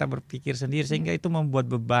cara kita berpikir sendiri sehingga itu membuat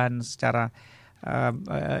beban secara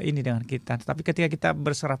ini dengan kita. Tapi ketika kita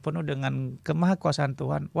berserah penuh dengan kemahakuasaan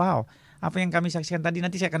Tuhan, wow, apa yang kami saksikan tadi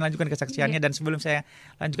nanti saya akan lanjutkan kesaksiannya dan sebelum saya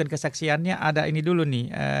lanjutkan kesaksiannya ada ini dulu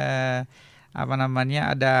nih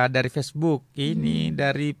ada dari Facebook. Ini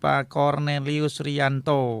dari Pak Cornelius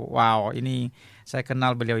Rianto. Wow, ini saya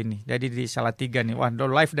kenal beliau ini. Jadi di Salatiga nih. Wah,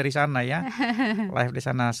 live dari sana ya. Live di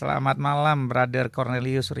sana. Selamat malam Brother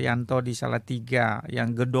Cornelius Rianto di Salatiga.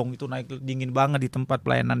 Yang gedung itu naik dingin banget di tempat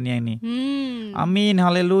pelayanannya ini. Amin,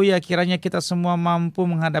 haleluya. Kiranya kita semua mampu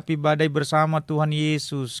menghadapi badai bersama Tuhan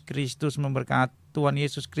Yesus Kristus memberkati. Tuhan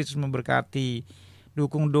Yesus Kristus memberkati.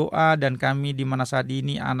 Dukung doa dan kami di mana saat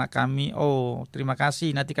ini anak kami. Oh, terima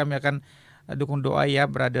kasih. Nanti kami akan dukung doa ya,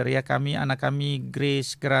 brother ya. Anak kami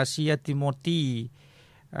Grace Gracia Timothy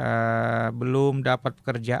belum dapat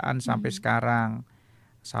pekerjaan sampai sekarang.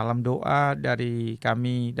 Salam doa dari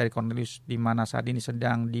kami, dari Cornelius di mana saat ini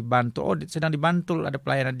sedang dibantu. Oh, sedang dibantu, ada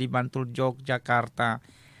pelayanan di Bantul, Yogyakarta.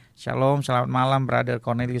 Shalom, selamat malam brother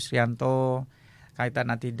Cornelius Rianto. Kita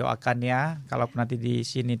nanti doakan ya. Kalau nanti di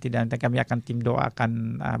sini tidak, nanti kami akan tim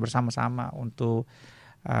doakan bersama-sama untuk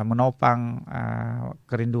menopang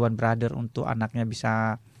kerinduan brother untuk anaknya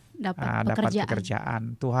bisa dapat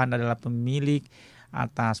pekerjaan. Tuhan adalah pemilik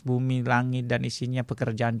atas bumi, langit dan isinya,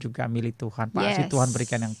 pekerjaan juga milik Tuhan. Pasti Tuhan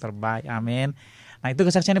berikan yang terbaik. Amin. Nah, itu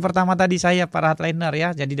kesaksian yang pertama tadi saya para hardliner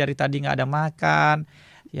ya. Jadi dari tadi nggak ada makan,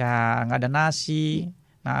 ya nggak ada nasi.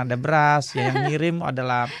 Nah, ada beras, ya yang ngirim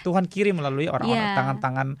adalah Tuhan kirim melalui orang-orang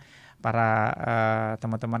tangan-tangan para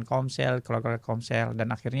teman-teman komsel, keluarga komsel,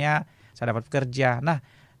 dan akhirnya saya dapat bekerja. Nah,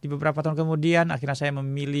 di beberapa tahun kemudian akhirnya saya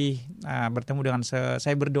memilih bertemu dengan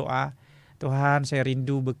saya berdoa, Tuhan, saya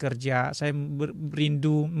rindu bekerja, saya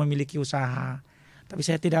rindu memiliki usaha, tapi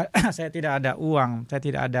saya tidak ada uang, saya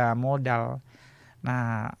tidak ada modal.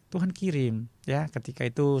 Nah, Tuhan kirim ya. Ketika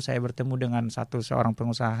itu saya bertemu dengan seorang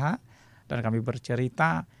pengusaha. Dan kami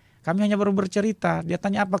bercerita, kami hanya baru bercerita. Dia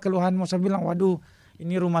tanya apa keluhanmu, saya bilang, waduh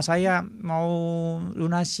ini rumah saya mau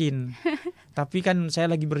lunasin. Tapi kan saya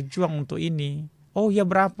lagi berjuang untuk ini. Oh ya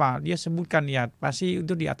berapa? Dia sebutkan ya, pasti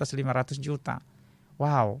itu di atas 500 juta.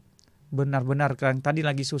 Wow, benar-benar kan tadi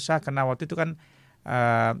lagi susah karena waktu itu kan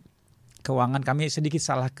keuangan kami sedikit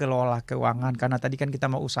salah kelola keuangan. Karena tadi kan kita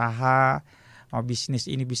mau usaha, mau bisnis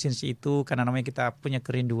ini, bisnis itu. Karena namanya kita punya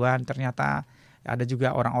kerinduan, ternyata ada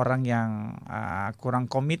juga orang-orang yang kurang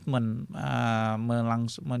komitmen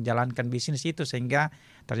menjalankan bisnis itu sehingga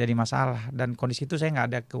terjadi masalah. Dan kondisi itu saya nggak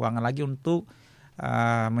ada keuangan lagi untuk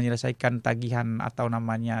menyelesaikan tagihan atau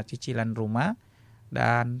namanya cicilan rumah.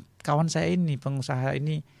 Dan kawan saya ini, pengusaha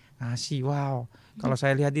ini ngasih, wow. Kalau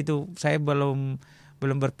saya lihat itu, saya belum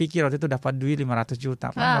berpikir waktu itu dapat duit 500 juta.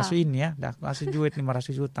 Masukin ya, kasih duit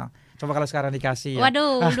 500 juta. Coba kalau sekarang dikasih ya.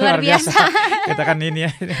 Waduh, luar biasa. Kita kan ini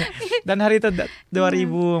ya. Dan hari itu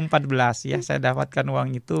 2014 ya, saya dapatkan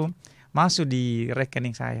uang itu masuk di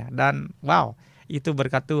rekening saya. Dan wow, itu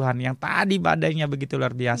berkat Tuhan yang tadi badainya begitu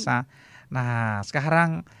luar biasa. Nah,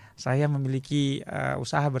 sekarang saya memiliki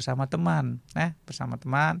usaha bersama teman. Dan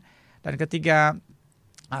ketika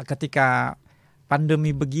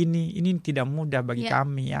pandemi begini, ini tidak mudah bagi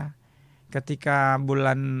kami ya. Ketika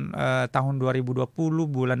bulan tahun 2020,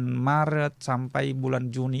 bulan Maret sampai bulan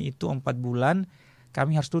Juni itu 4 bulan,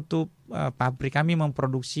 kami harus tutup pabrik. Kami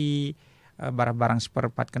memproduksi barang-barang spare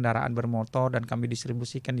part kendaraan bermotor dan kami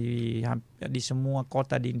distribusikan di semua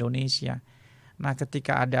kota di Indonesia. Nah,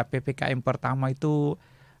 ketika ada PPKM pertama itu,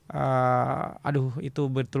 itu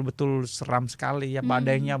betul-betul seram sekali ya.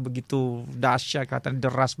 Badainya begitu dahsyat, kelihatan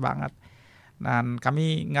deras banget. Dan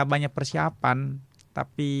kami nggak banyak persiapan,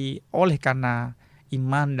 tapi oleh karena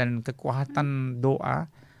iman dan kekuatan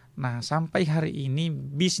doa, nah sampai hari ini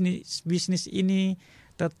bisnis ini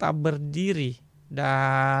tetap berdiri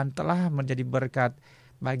dan telah menjadi berkat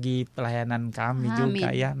bagi pelayanan kami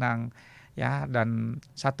juga ya. Dan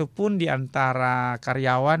satupun di antara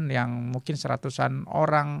karyawan yang mungkin 100-an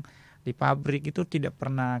orang di pabrik itu tidak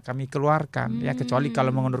pernah kami keluarkan ya, kecuali kalau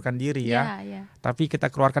mengundurkan diri ya. Tapi kita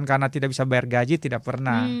keluarkan karena tidak bisa bayar gaji tidak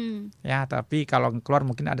pernah ya. Tapi kalau keluar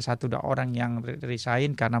mungkin ada 1-2 orang yang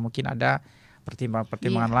resign karena mungkin ada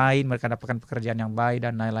pertimbangan lain, mereka dapatkan pekerjaan yang baik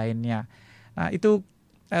dan lain-lainnya. Nah, itu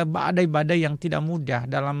badai-badai yang tidak mudah.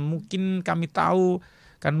 Dalam mungkin kami tahu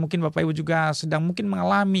kan, mungkin Bapak Ibu juga sedang mungkin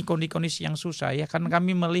mengalami kondisi yang susah ya. Kan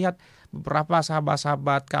kami melihat beberapa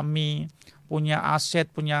sahabat-sahabat kami punya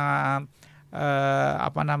aset, punya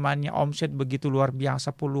omset begitu luar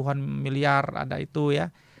biasa, puluhan miliar ada itu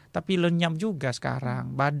ya. Tapi lenyap juga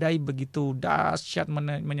sekarang. Badai begitu dahsyat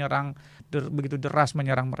menyerang, begitu deras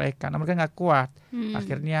menyerang mereka. Nah, mereka nggak kuat.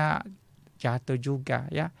 Akhirnya jatuh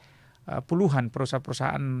juga ya. Puluhan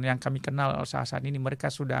perusahaan-perusahaan yang kami kenal saat ini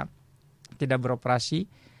mereka sudah tidak beroperasi.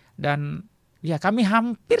 Dan ya kami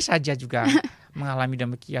hampir saja juga mengalami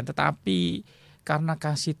demikian. Tetapi karena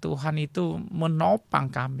kasih Tuhan itu menopang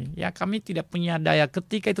kami. Ya, kami tidak punya daya.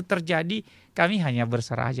 Ketika itu terjadi, kami hanya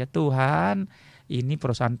berserah aja, Tuhan, ini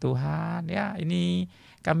perusahaan Tuhan, ya, ini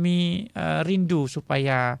kami rindu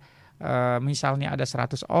supaya misalnya ada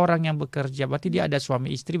 100 orang yang bekerja, berarti dia ada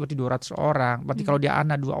suami istri, berarti 200 orang. Berarti kalau dia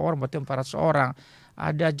anak 2 orang, berarti 400 orang.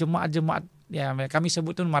 Ada jemaat-jemaat, ya kami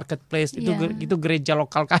sebut itu marketplace, itu gereja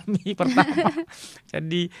lokal kami pertama.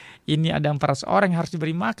 Jadi ini ada 400 orang yang harus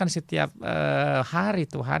diberi makan setiap hari,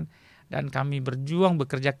 Tuhan. Dan kami berjuang,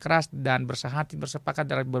 bekerja keras dan bersehati, bersepakat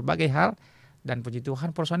dalam berbagai hal. Dan puji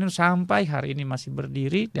Tuhan, perusahaan itu sampai hari ini masih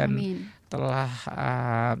berdiri dan telah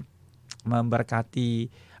memberkati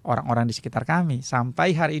orang-orang di sekitar kami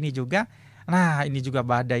sampai hari ini juga. Nah, ini juga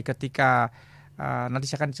badai ketika nanti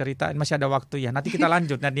saya akan cerita, masih ada waktu ya. Nanti kita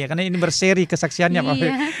lanjut nanti ya, karena ini berseri kesaksiannya, Pak.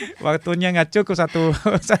 Waktunya nggak cukup satu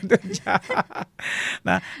jam.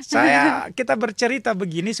 Nah, kita bercerita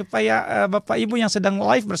begini supaya Bapak Ibu yang sedang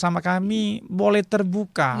live bersama kami boleh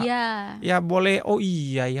terbuka. Ya boleh. Oh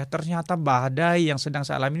iya ya, ternyata badai yang sedang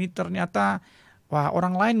saya alami ini ternyata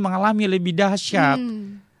orang lain mengalami lebih dahsyat.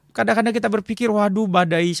 Kadang-kadang kita berpikir, waduh,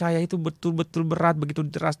 badai saya itu betul-betul berat, begitu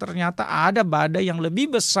deras. Ternyata ada badai yang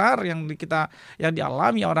lebih besar yang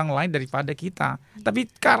dialami orang lain daripada kita.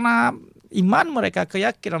 Tapi karena iman mereka,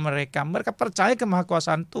 keyakinan mereka percaya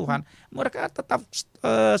kemahakuasaan Tuhan, mereka tetap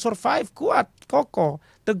survive, kuat, kokoh,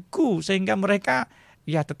 teguh, sehingga mereka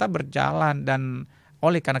ya tetap berjalan. Dan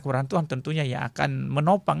oleh karena kebenaran Tuhan tentunya ya akan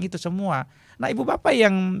menopang itu semua. Nah, Ibu Bapak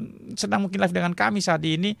yang sedang mungkin live dengan kami saat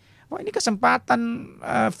ini, ini kesempatan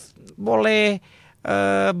boleh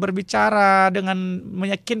berbicara dengan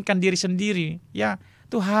meyakinkan diri sendiri. Ya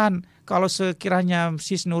Tuhan, kalau sekiranya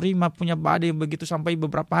Sis Nurima punya badai begitu sampai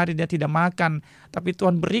beberapa hari dia tidak makan, tapi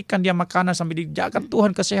Tuhan berikan dia makanan sampai dijaga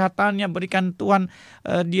Tuhan kesehatannya, berikan Tuhan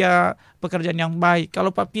dia pekerjaan yang baik.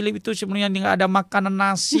 Kalau Pak Philip itu sebenarnya nggak ada makanan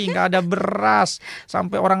nasi, nggak ada beras,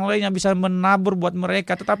 sampai orang lain yang bisa menabur buat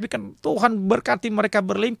mereka. Tetapi kan Tuhan berkati mereka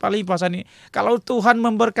berlimpah-limpah. Kalau Tuhan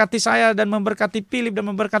memberkati saya dan memberkati Philip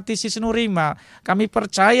dan memberkati Sis Nurima, kami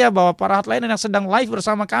percaya bahwa para hotline yang sedang live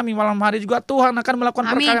bersama kami malam hari juga Tuhan akan melakukan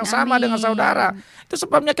perkara yang sama dengan saudara. Itu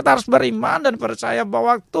sebabnya kita harus beriman dan percaya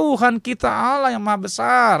bahwa Tuhan kita Allah yang maha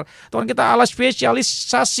besar. Tuhan kita Allah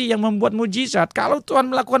spesialisasi yang membuat mujizat. Kalau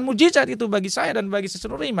Tuhan melakukan mujizat itu bagi saya dan bagi Sis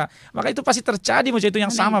Nurima, maka itu pasti terjadi mujizat itu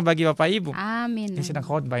yang sama bagi Bapak Ibu. Amin. Ini sedang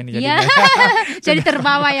khotbah ini jadinya. Jadi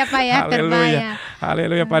terbawa ya Pak ya. Haleluya.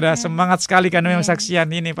 Haleluya, pada semangat sekali kan memang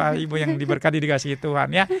saksian ini Pak Ibu yang diberkati dikasih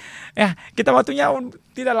Tuhan ya. Ya, kita waktunya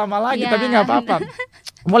tidak lama lagi tapi nggak apa-apa.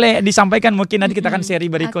 Boleh disampaikan mungkin nanti kita akan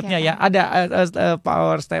seri berikutnya ya. Ada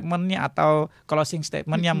power statement-nya atau closing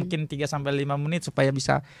statement-nya mungkin 3-5 menit supaya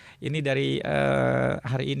bisa ini dari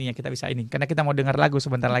hari ini ya kita bisa ini. Karena kita mau dengar lagu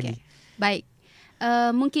sebentar lagi. Baik.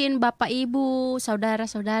 Mungkin Bapak Ibu,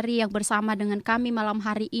 saudara-saudari yang bersama dengan kami malam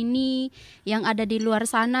hari ini, yang ada di luar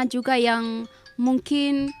sana juga yang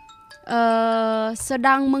mungkin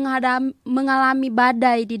sedang mengalami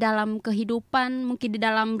badai di dalam kehidupan, mungkin di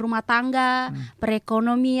dalam rumah tangga,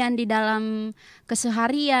 perekonomian, di dalam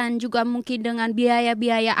keseharian, juga mungkin dengan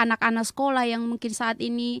biaya-biaya anak-anak sekolah yang mungkin saat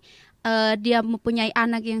ini dia mempunyai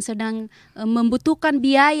anak yang sedang membutuhkan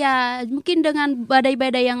biaya, mungkin dengan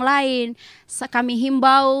badai-badai yang lain. Kami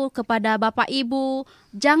himbau kepada Bapak Ibu,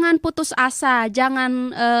 jangan putus asa, jangan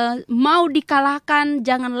mau dikalahkan,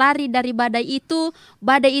 jangan lari dari badai itu.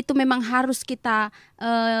 Badai itu memang harus kita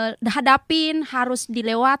hadapin, harus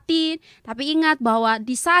dilewati. Tapi ingat bahwa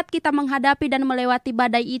di saat kita menghadapi dan melewati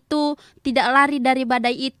badai itu, tidak lari dari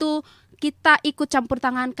badai itu, kita ikut campur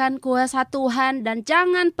tangankan kuasa Tuhan dan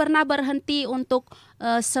jangan pernah berhenti untuk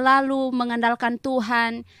selalu mengandalkan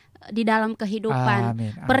Tuhan di dalam kehidupan.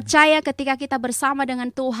 Amin. Percaya ketika kita bersama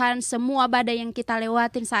dengan Tuhan, semua badai yang kita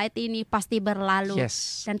lewatin saat ini pasti berlalu.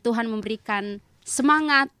 Dan Tuhan memberikan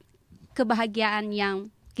semangat, kebahagiaan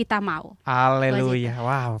yang kita mau. Haleluya.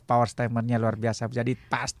 Wow, power statement-nya luar biasa. Jadi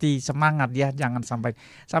pasti semangat ya, jangan sampai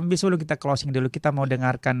sebelum kita closing dulu, kita mau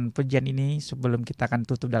dengarkan pujian ini sebelum kita akan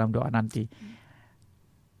tutup dalam doa nanti.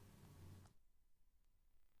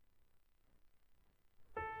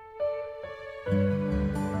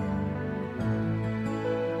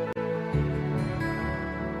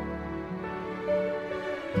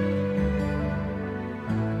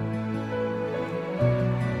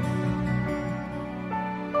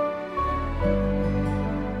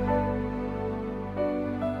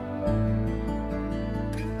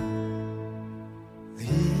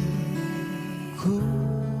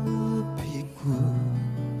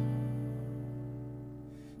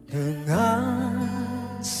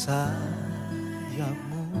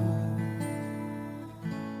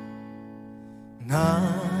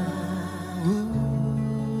 Ngau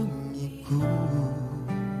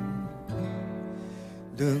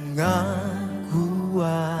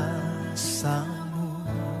kuasa-Mu.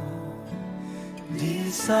 Di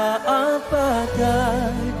saat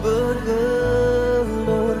badai bergelora,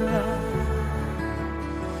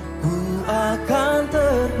 ku akan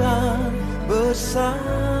terbang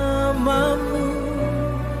bersama-Mu.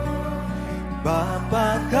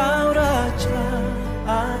 Bapa, Kau Raja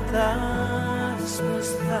atas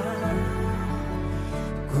semesta,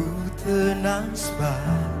 ku tenang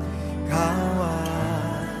sebab Kau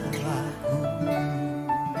Allahku.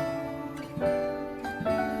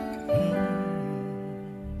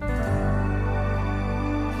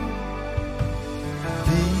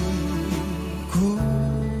 Di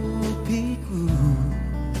kupiku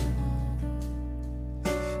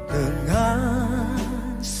dengan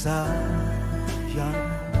sayang,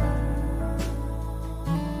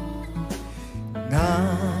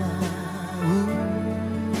 naungiku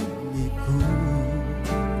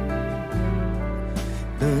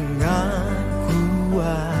dengan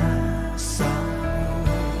kuasa-Mu.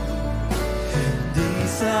 Di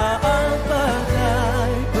saat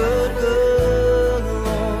badai bergelora,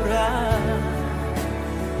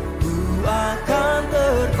 ku akan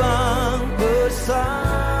terbang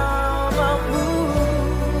bersama-Mu.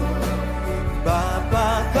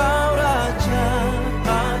 Bapa, Kau Raja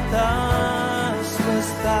atas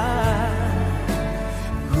semesta,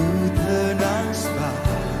 ku tenang sebab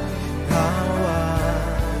Kau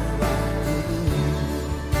Allahku.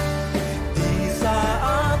 Di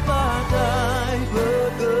saat badai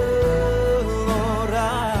bergelora,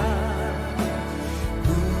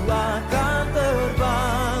 ku akan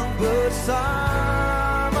terbang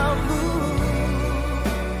bersama-Mu.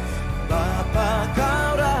 Bapa,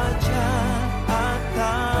 Kau Raja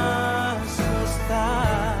atas semesta,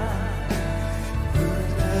 ku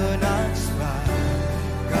tenang sebab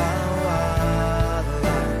Kau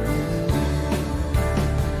Allahku.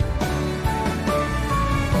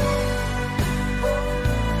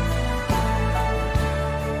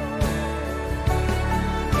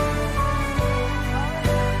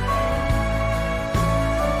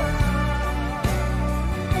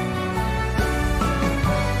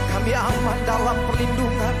 Kami aman dalam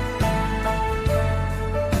perlindungan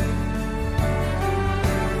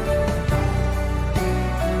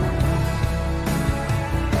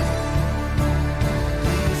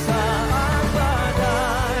di saat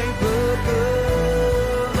badai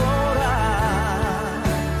bergelora,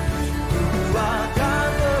 ku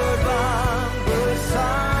akan terbang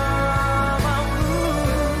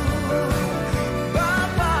bersama-Mu.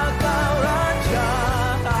 Bapa, Kau Raja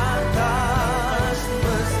atas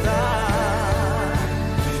semesta, ku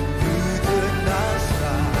tenang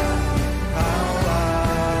sebab Kau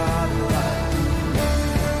Allahku.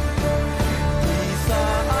 Di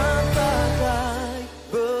saat badai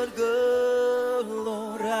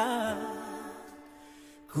bergelora,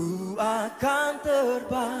 ku akan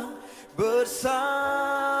terbang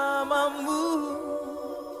bersama-Mu.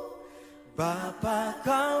 Bapa,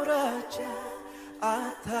 Kau Raja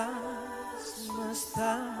atas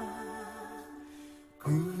semesta,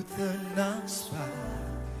 ku tenang sebab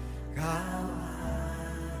Kau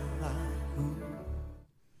Allahku.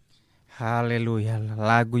 Haleluya,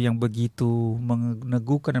 lagu yang begitu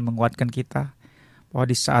meneguhkan dan menguatkan kita bahwa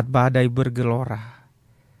di saat badai bergelora,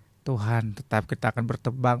 Tuhan tetap kita akan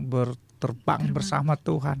berterbang bersama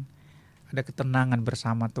Tuhan. Ada ketenangan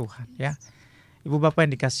bersama Tuhan, ya. Ibu Bapak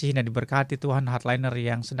yang dikasihi dan diberkati Tuhan, hardliner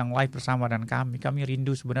yang sedang live bersama dan kami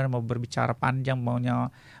rindu sebenarnya mau berbicara panjang, mau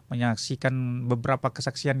menyaksikan beberapa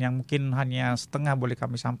kesaksian yang mungkin hanya setengah boleh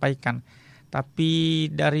kami sampaikan. Tapi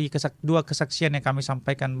dari dua kesaksian yang kami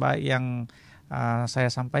sampaikan, baik yang saya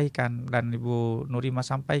sampaikan dan Ibu Nurima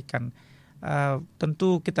sampaikan,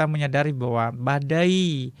 tentu kita menyadari bahwa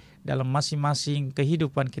badai dalam masing-masing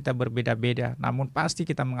kehidupan kita berbeda-beda, namun pasti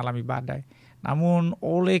kita mengalami badai. Namun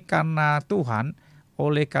oleh karena Tuhan,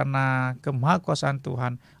 oleh karena kemahakuasaan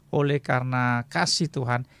Tuhan, oleh karena kasih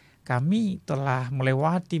Tuhan, kami telah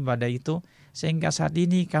melewati badai itu, sehingga saat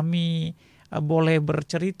ini kami boleh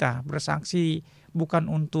bercerita, bersaksi,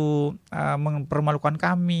 bukan untuk mempermalukan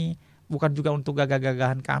kami, bukan juga untuk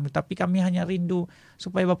gagah-gagahan kami, tapi kami hanya rindu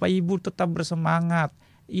supaya Bapak Ibu tetap bersemangat.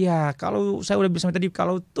 Ya, kalau saya udah bisa tadi,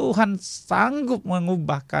 kalau Tuhan sanggup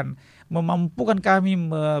mengubahkan, memampukan kami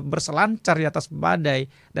berselancar di atas badai,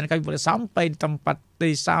 dan kami boleh sampai di tempat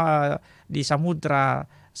di samudra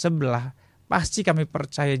sebelah, pasti kami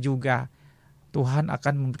percaya juga Tuhan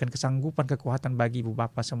akan memberikan kesanggupan, kekuatan bagi ibu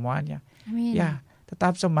bapak semuanya. Amin. Ya,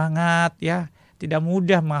 tetap semangat ya. Tidak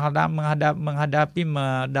mudah menghadapi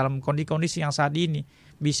dalam kondisi yang saat ini.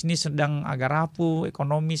 Bisnis sedang agak rapuh,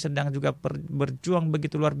 ekonomi sedang juga berjuang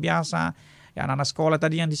begitu luar biasa. Ya, anak-anak sekolah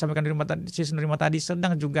tadi yang disampaikan Nurima tadi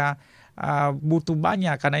sedang juga butuh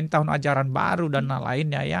banyak karena ini tahun ajaran baru dan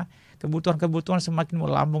lainnya ya. Kebutuhan-kebutuhan semakin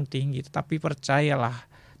melambung tinggi, tetapi percayalah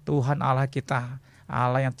Tuhan Allah kita,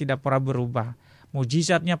 Allah yang tidak pernah berubah.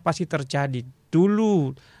 Mujizatnya pasti terjadi.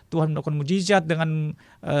 Dulu Tuhan melakukan mujizat dengan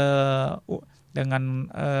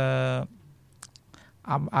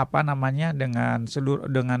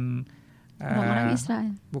orang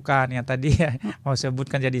Israel. Bukan yang tadi ya, mau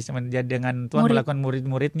sebutkan jadi dengan Tuhan melakukan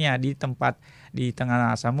murid-muridnya di tempat di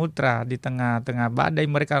tengah samudra, di tengah badai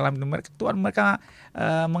mereka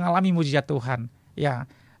mengalami mujizat Tuhan. Ya,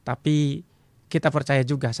 tapi kita percaya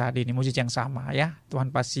juga saat ini mujizat yang sama ya. Tuhan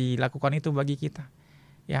pasti lakukan itu bagi kita.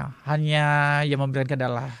 Ya, hanya yang memberikan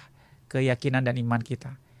adalah keyakinan dan iman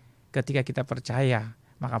kita. Ketika kita percaya,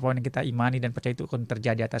 maka apa yang kita imani dan percaya itu akan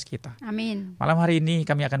terjadi atas kita. Amin. Malam hari ini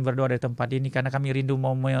kami akan berdoa dari tempat ini karena kami rindu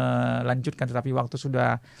mau melanjutkan, tetapi waktu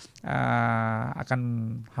sudah akan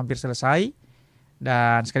hampir selesai.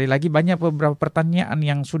 Dan sekali lagi banyak beberapa pertanyaan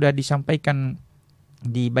yang sudah disampaikan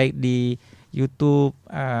baik di YouTube,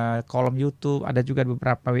 kolom YouTube, ada juga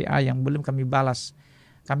beberapa WA yang belum kami balas.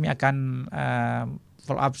 Kami akan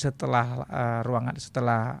follow up setelah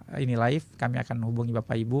setelah ini live. Kami akan hubungi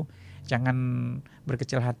Bapak Ibu. Jangan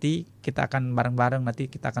berkecil hati, kita akan bareng-bareng nanti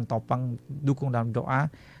kita akan topang dukung dalam doa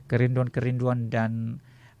kerinduan-kerinduan dan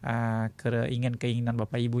keinginan-keinginan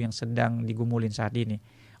Bapak Ibu yang sedang digumulin saat ini.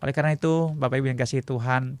 Oleh karena itu, Bapak Ibu yang kasih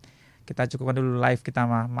Tuhan, kita cukupkan dulu live kita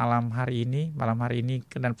malam hari ini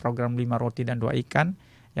dan program 5 Roti dan 2 Ikan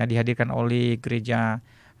yang dihadirkan oleh Gereja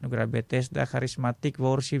Anugerah Bethesda Charismatic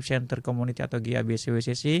Worship Center Community atau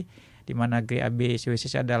CWCC, di mana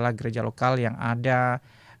CWCC adalah gereja lokal yang ada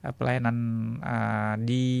pelayanan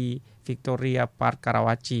di Victoria Park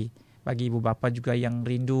Karawaci. Bagi ibu bapak juga yang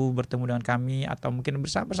rindu bertemu dengan kami atau mungkin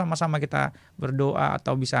bersama-sama kita berdoa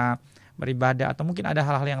atau bisa beribadah atau mungkin ada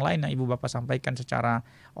hal-hal yang lain yang ibu bapak sampaikan secara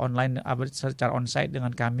online, secara onsite dengan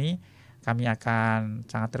kami akan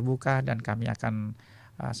sangat terbuka dan kami akan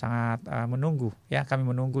sangat menunggu ya. Kami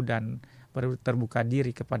menunggu dan terbuka diri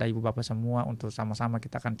kepada ibu bapak semua untuk sama-sama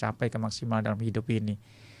kita akan capai kemaksimalan dalam hidup ini.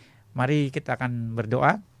 Mari kita akan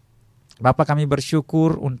berdoa. Bapa, kami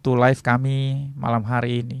bersyukur untuk live kami malam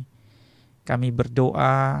hari ini. Kami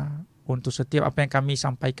berdoa untuk setiap apa yang kami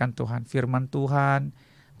sampaikan Tuhan. Firman Tuhan,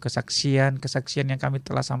 kesaksian yang kami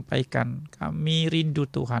telah sampaikan. Kami rindu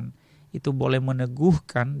Tuhan. Itu boleh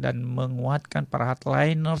meneguhkan dan menguatkan para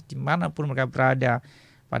hardliner dimanapun mereka berada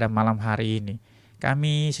pada malam hari ini.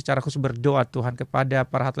 Kami secara khusus berdoa Tuhan kepada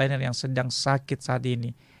para hardliner yang sedang sakit saat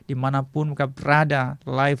ini. Dimanapun mereka berada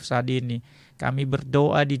live saat ini. Kami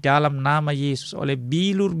berdoa di dalam nama Yesus, oleh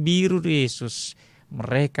bilur-bilur Yesus,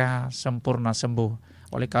 mereka sempurna sembuh.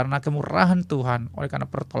 Oleh karena kemurahan Tuhan, oleh karena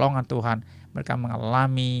pertolongan Tuhan, mereka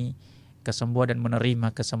mengalami kesembuhan dan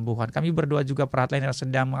menerima kesembuhan. Kami berdoa juga para hardliner yang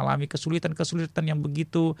sedang mengalami kesulitan-kesulitan yang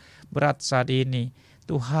begitu berat saat ini.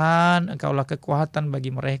 Tuhan, Engkaulah kekuatan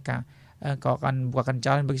bagi mereka. Engkau akan bukakan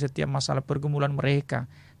jalan bagi setiap masalah pergumulan mereka.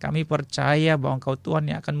 Kami percaya bahwa Engkau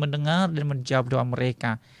Tuhan yang akan mendengar dan menjawab doa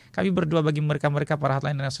mereka. Kami berdoa bagi mereka-mereka para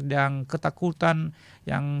hardliner yang sedang ketakutan,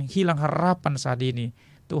 yang hilang harapan saat ini.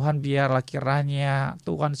 Tuhan, biarlah kiranya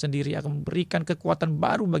Tuhan sendiri akan memberikan kekuatan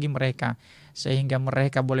baru bagi mereka. Sehingga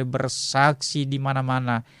mereka boleh bersaksi di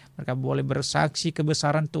mana-mana. Mereka boleh bersaksi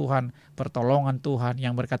kebesaran Tuhan, pertolongan Tuhan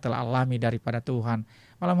yang mereka telah alami daripada Tuhan.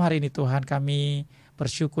 Malam hari ini Tuhan, kami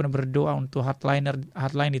bersyukur dan berdoa untuk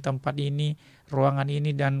hardline di tempat ini, ruangan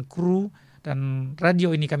ini dan kru dan radio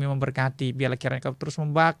ini kami memberkati. Biarlah kiranya Kau terus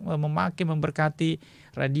memakai memberkati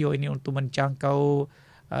radio ini untuk menjangkau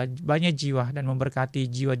banyak jiwa dan memberkati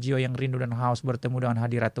jiwa-jiwa yang rindu dan haus bertemu dengan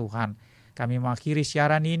hadirat Tuhan. Kami mengakhiri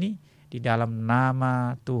siaran ini di dalam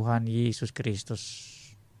nama Tuhan Yesus Kristus.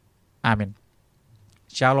 Amin.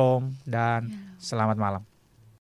 Shalom dan selamat malam.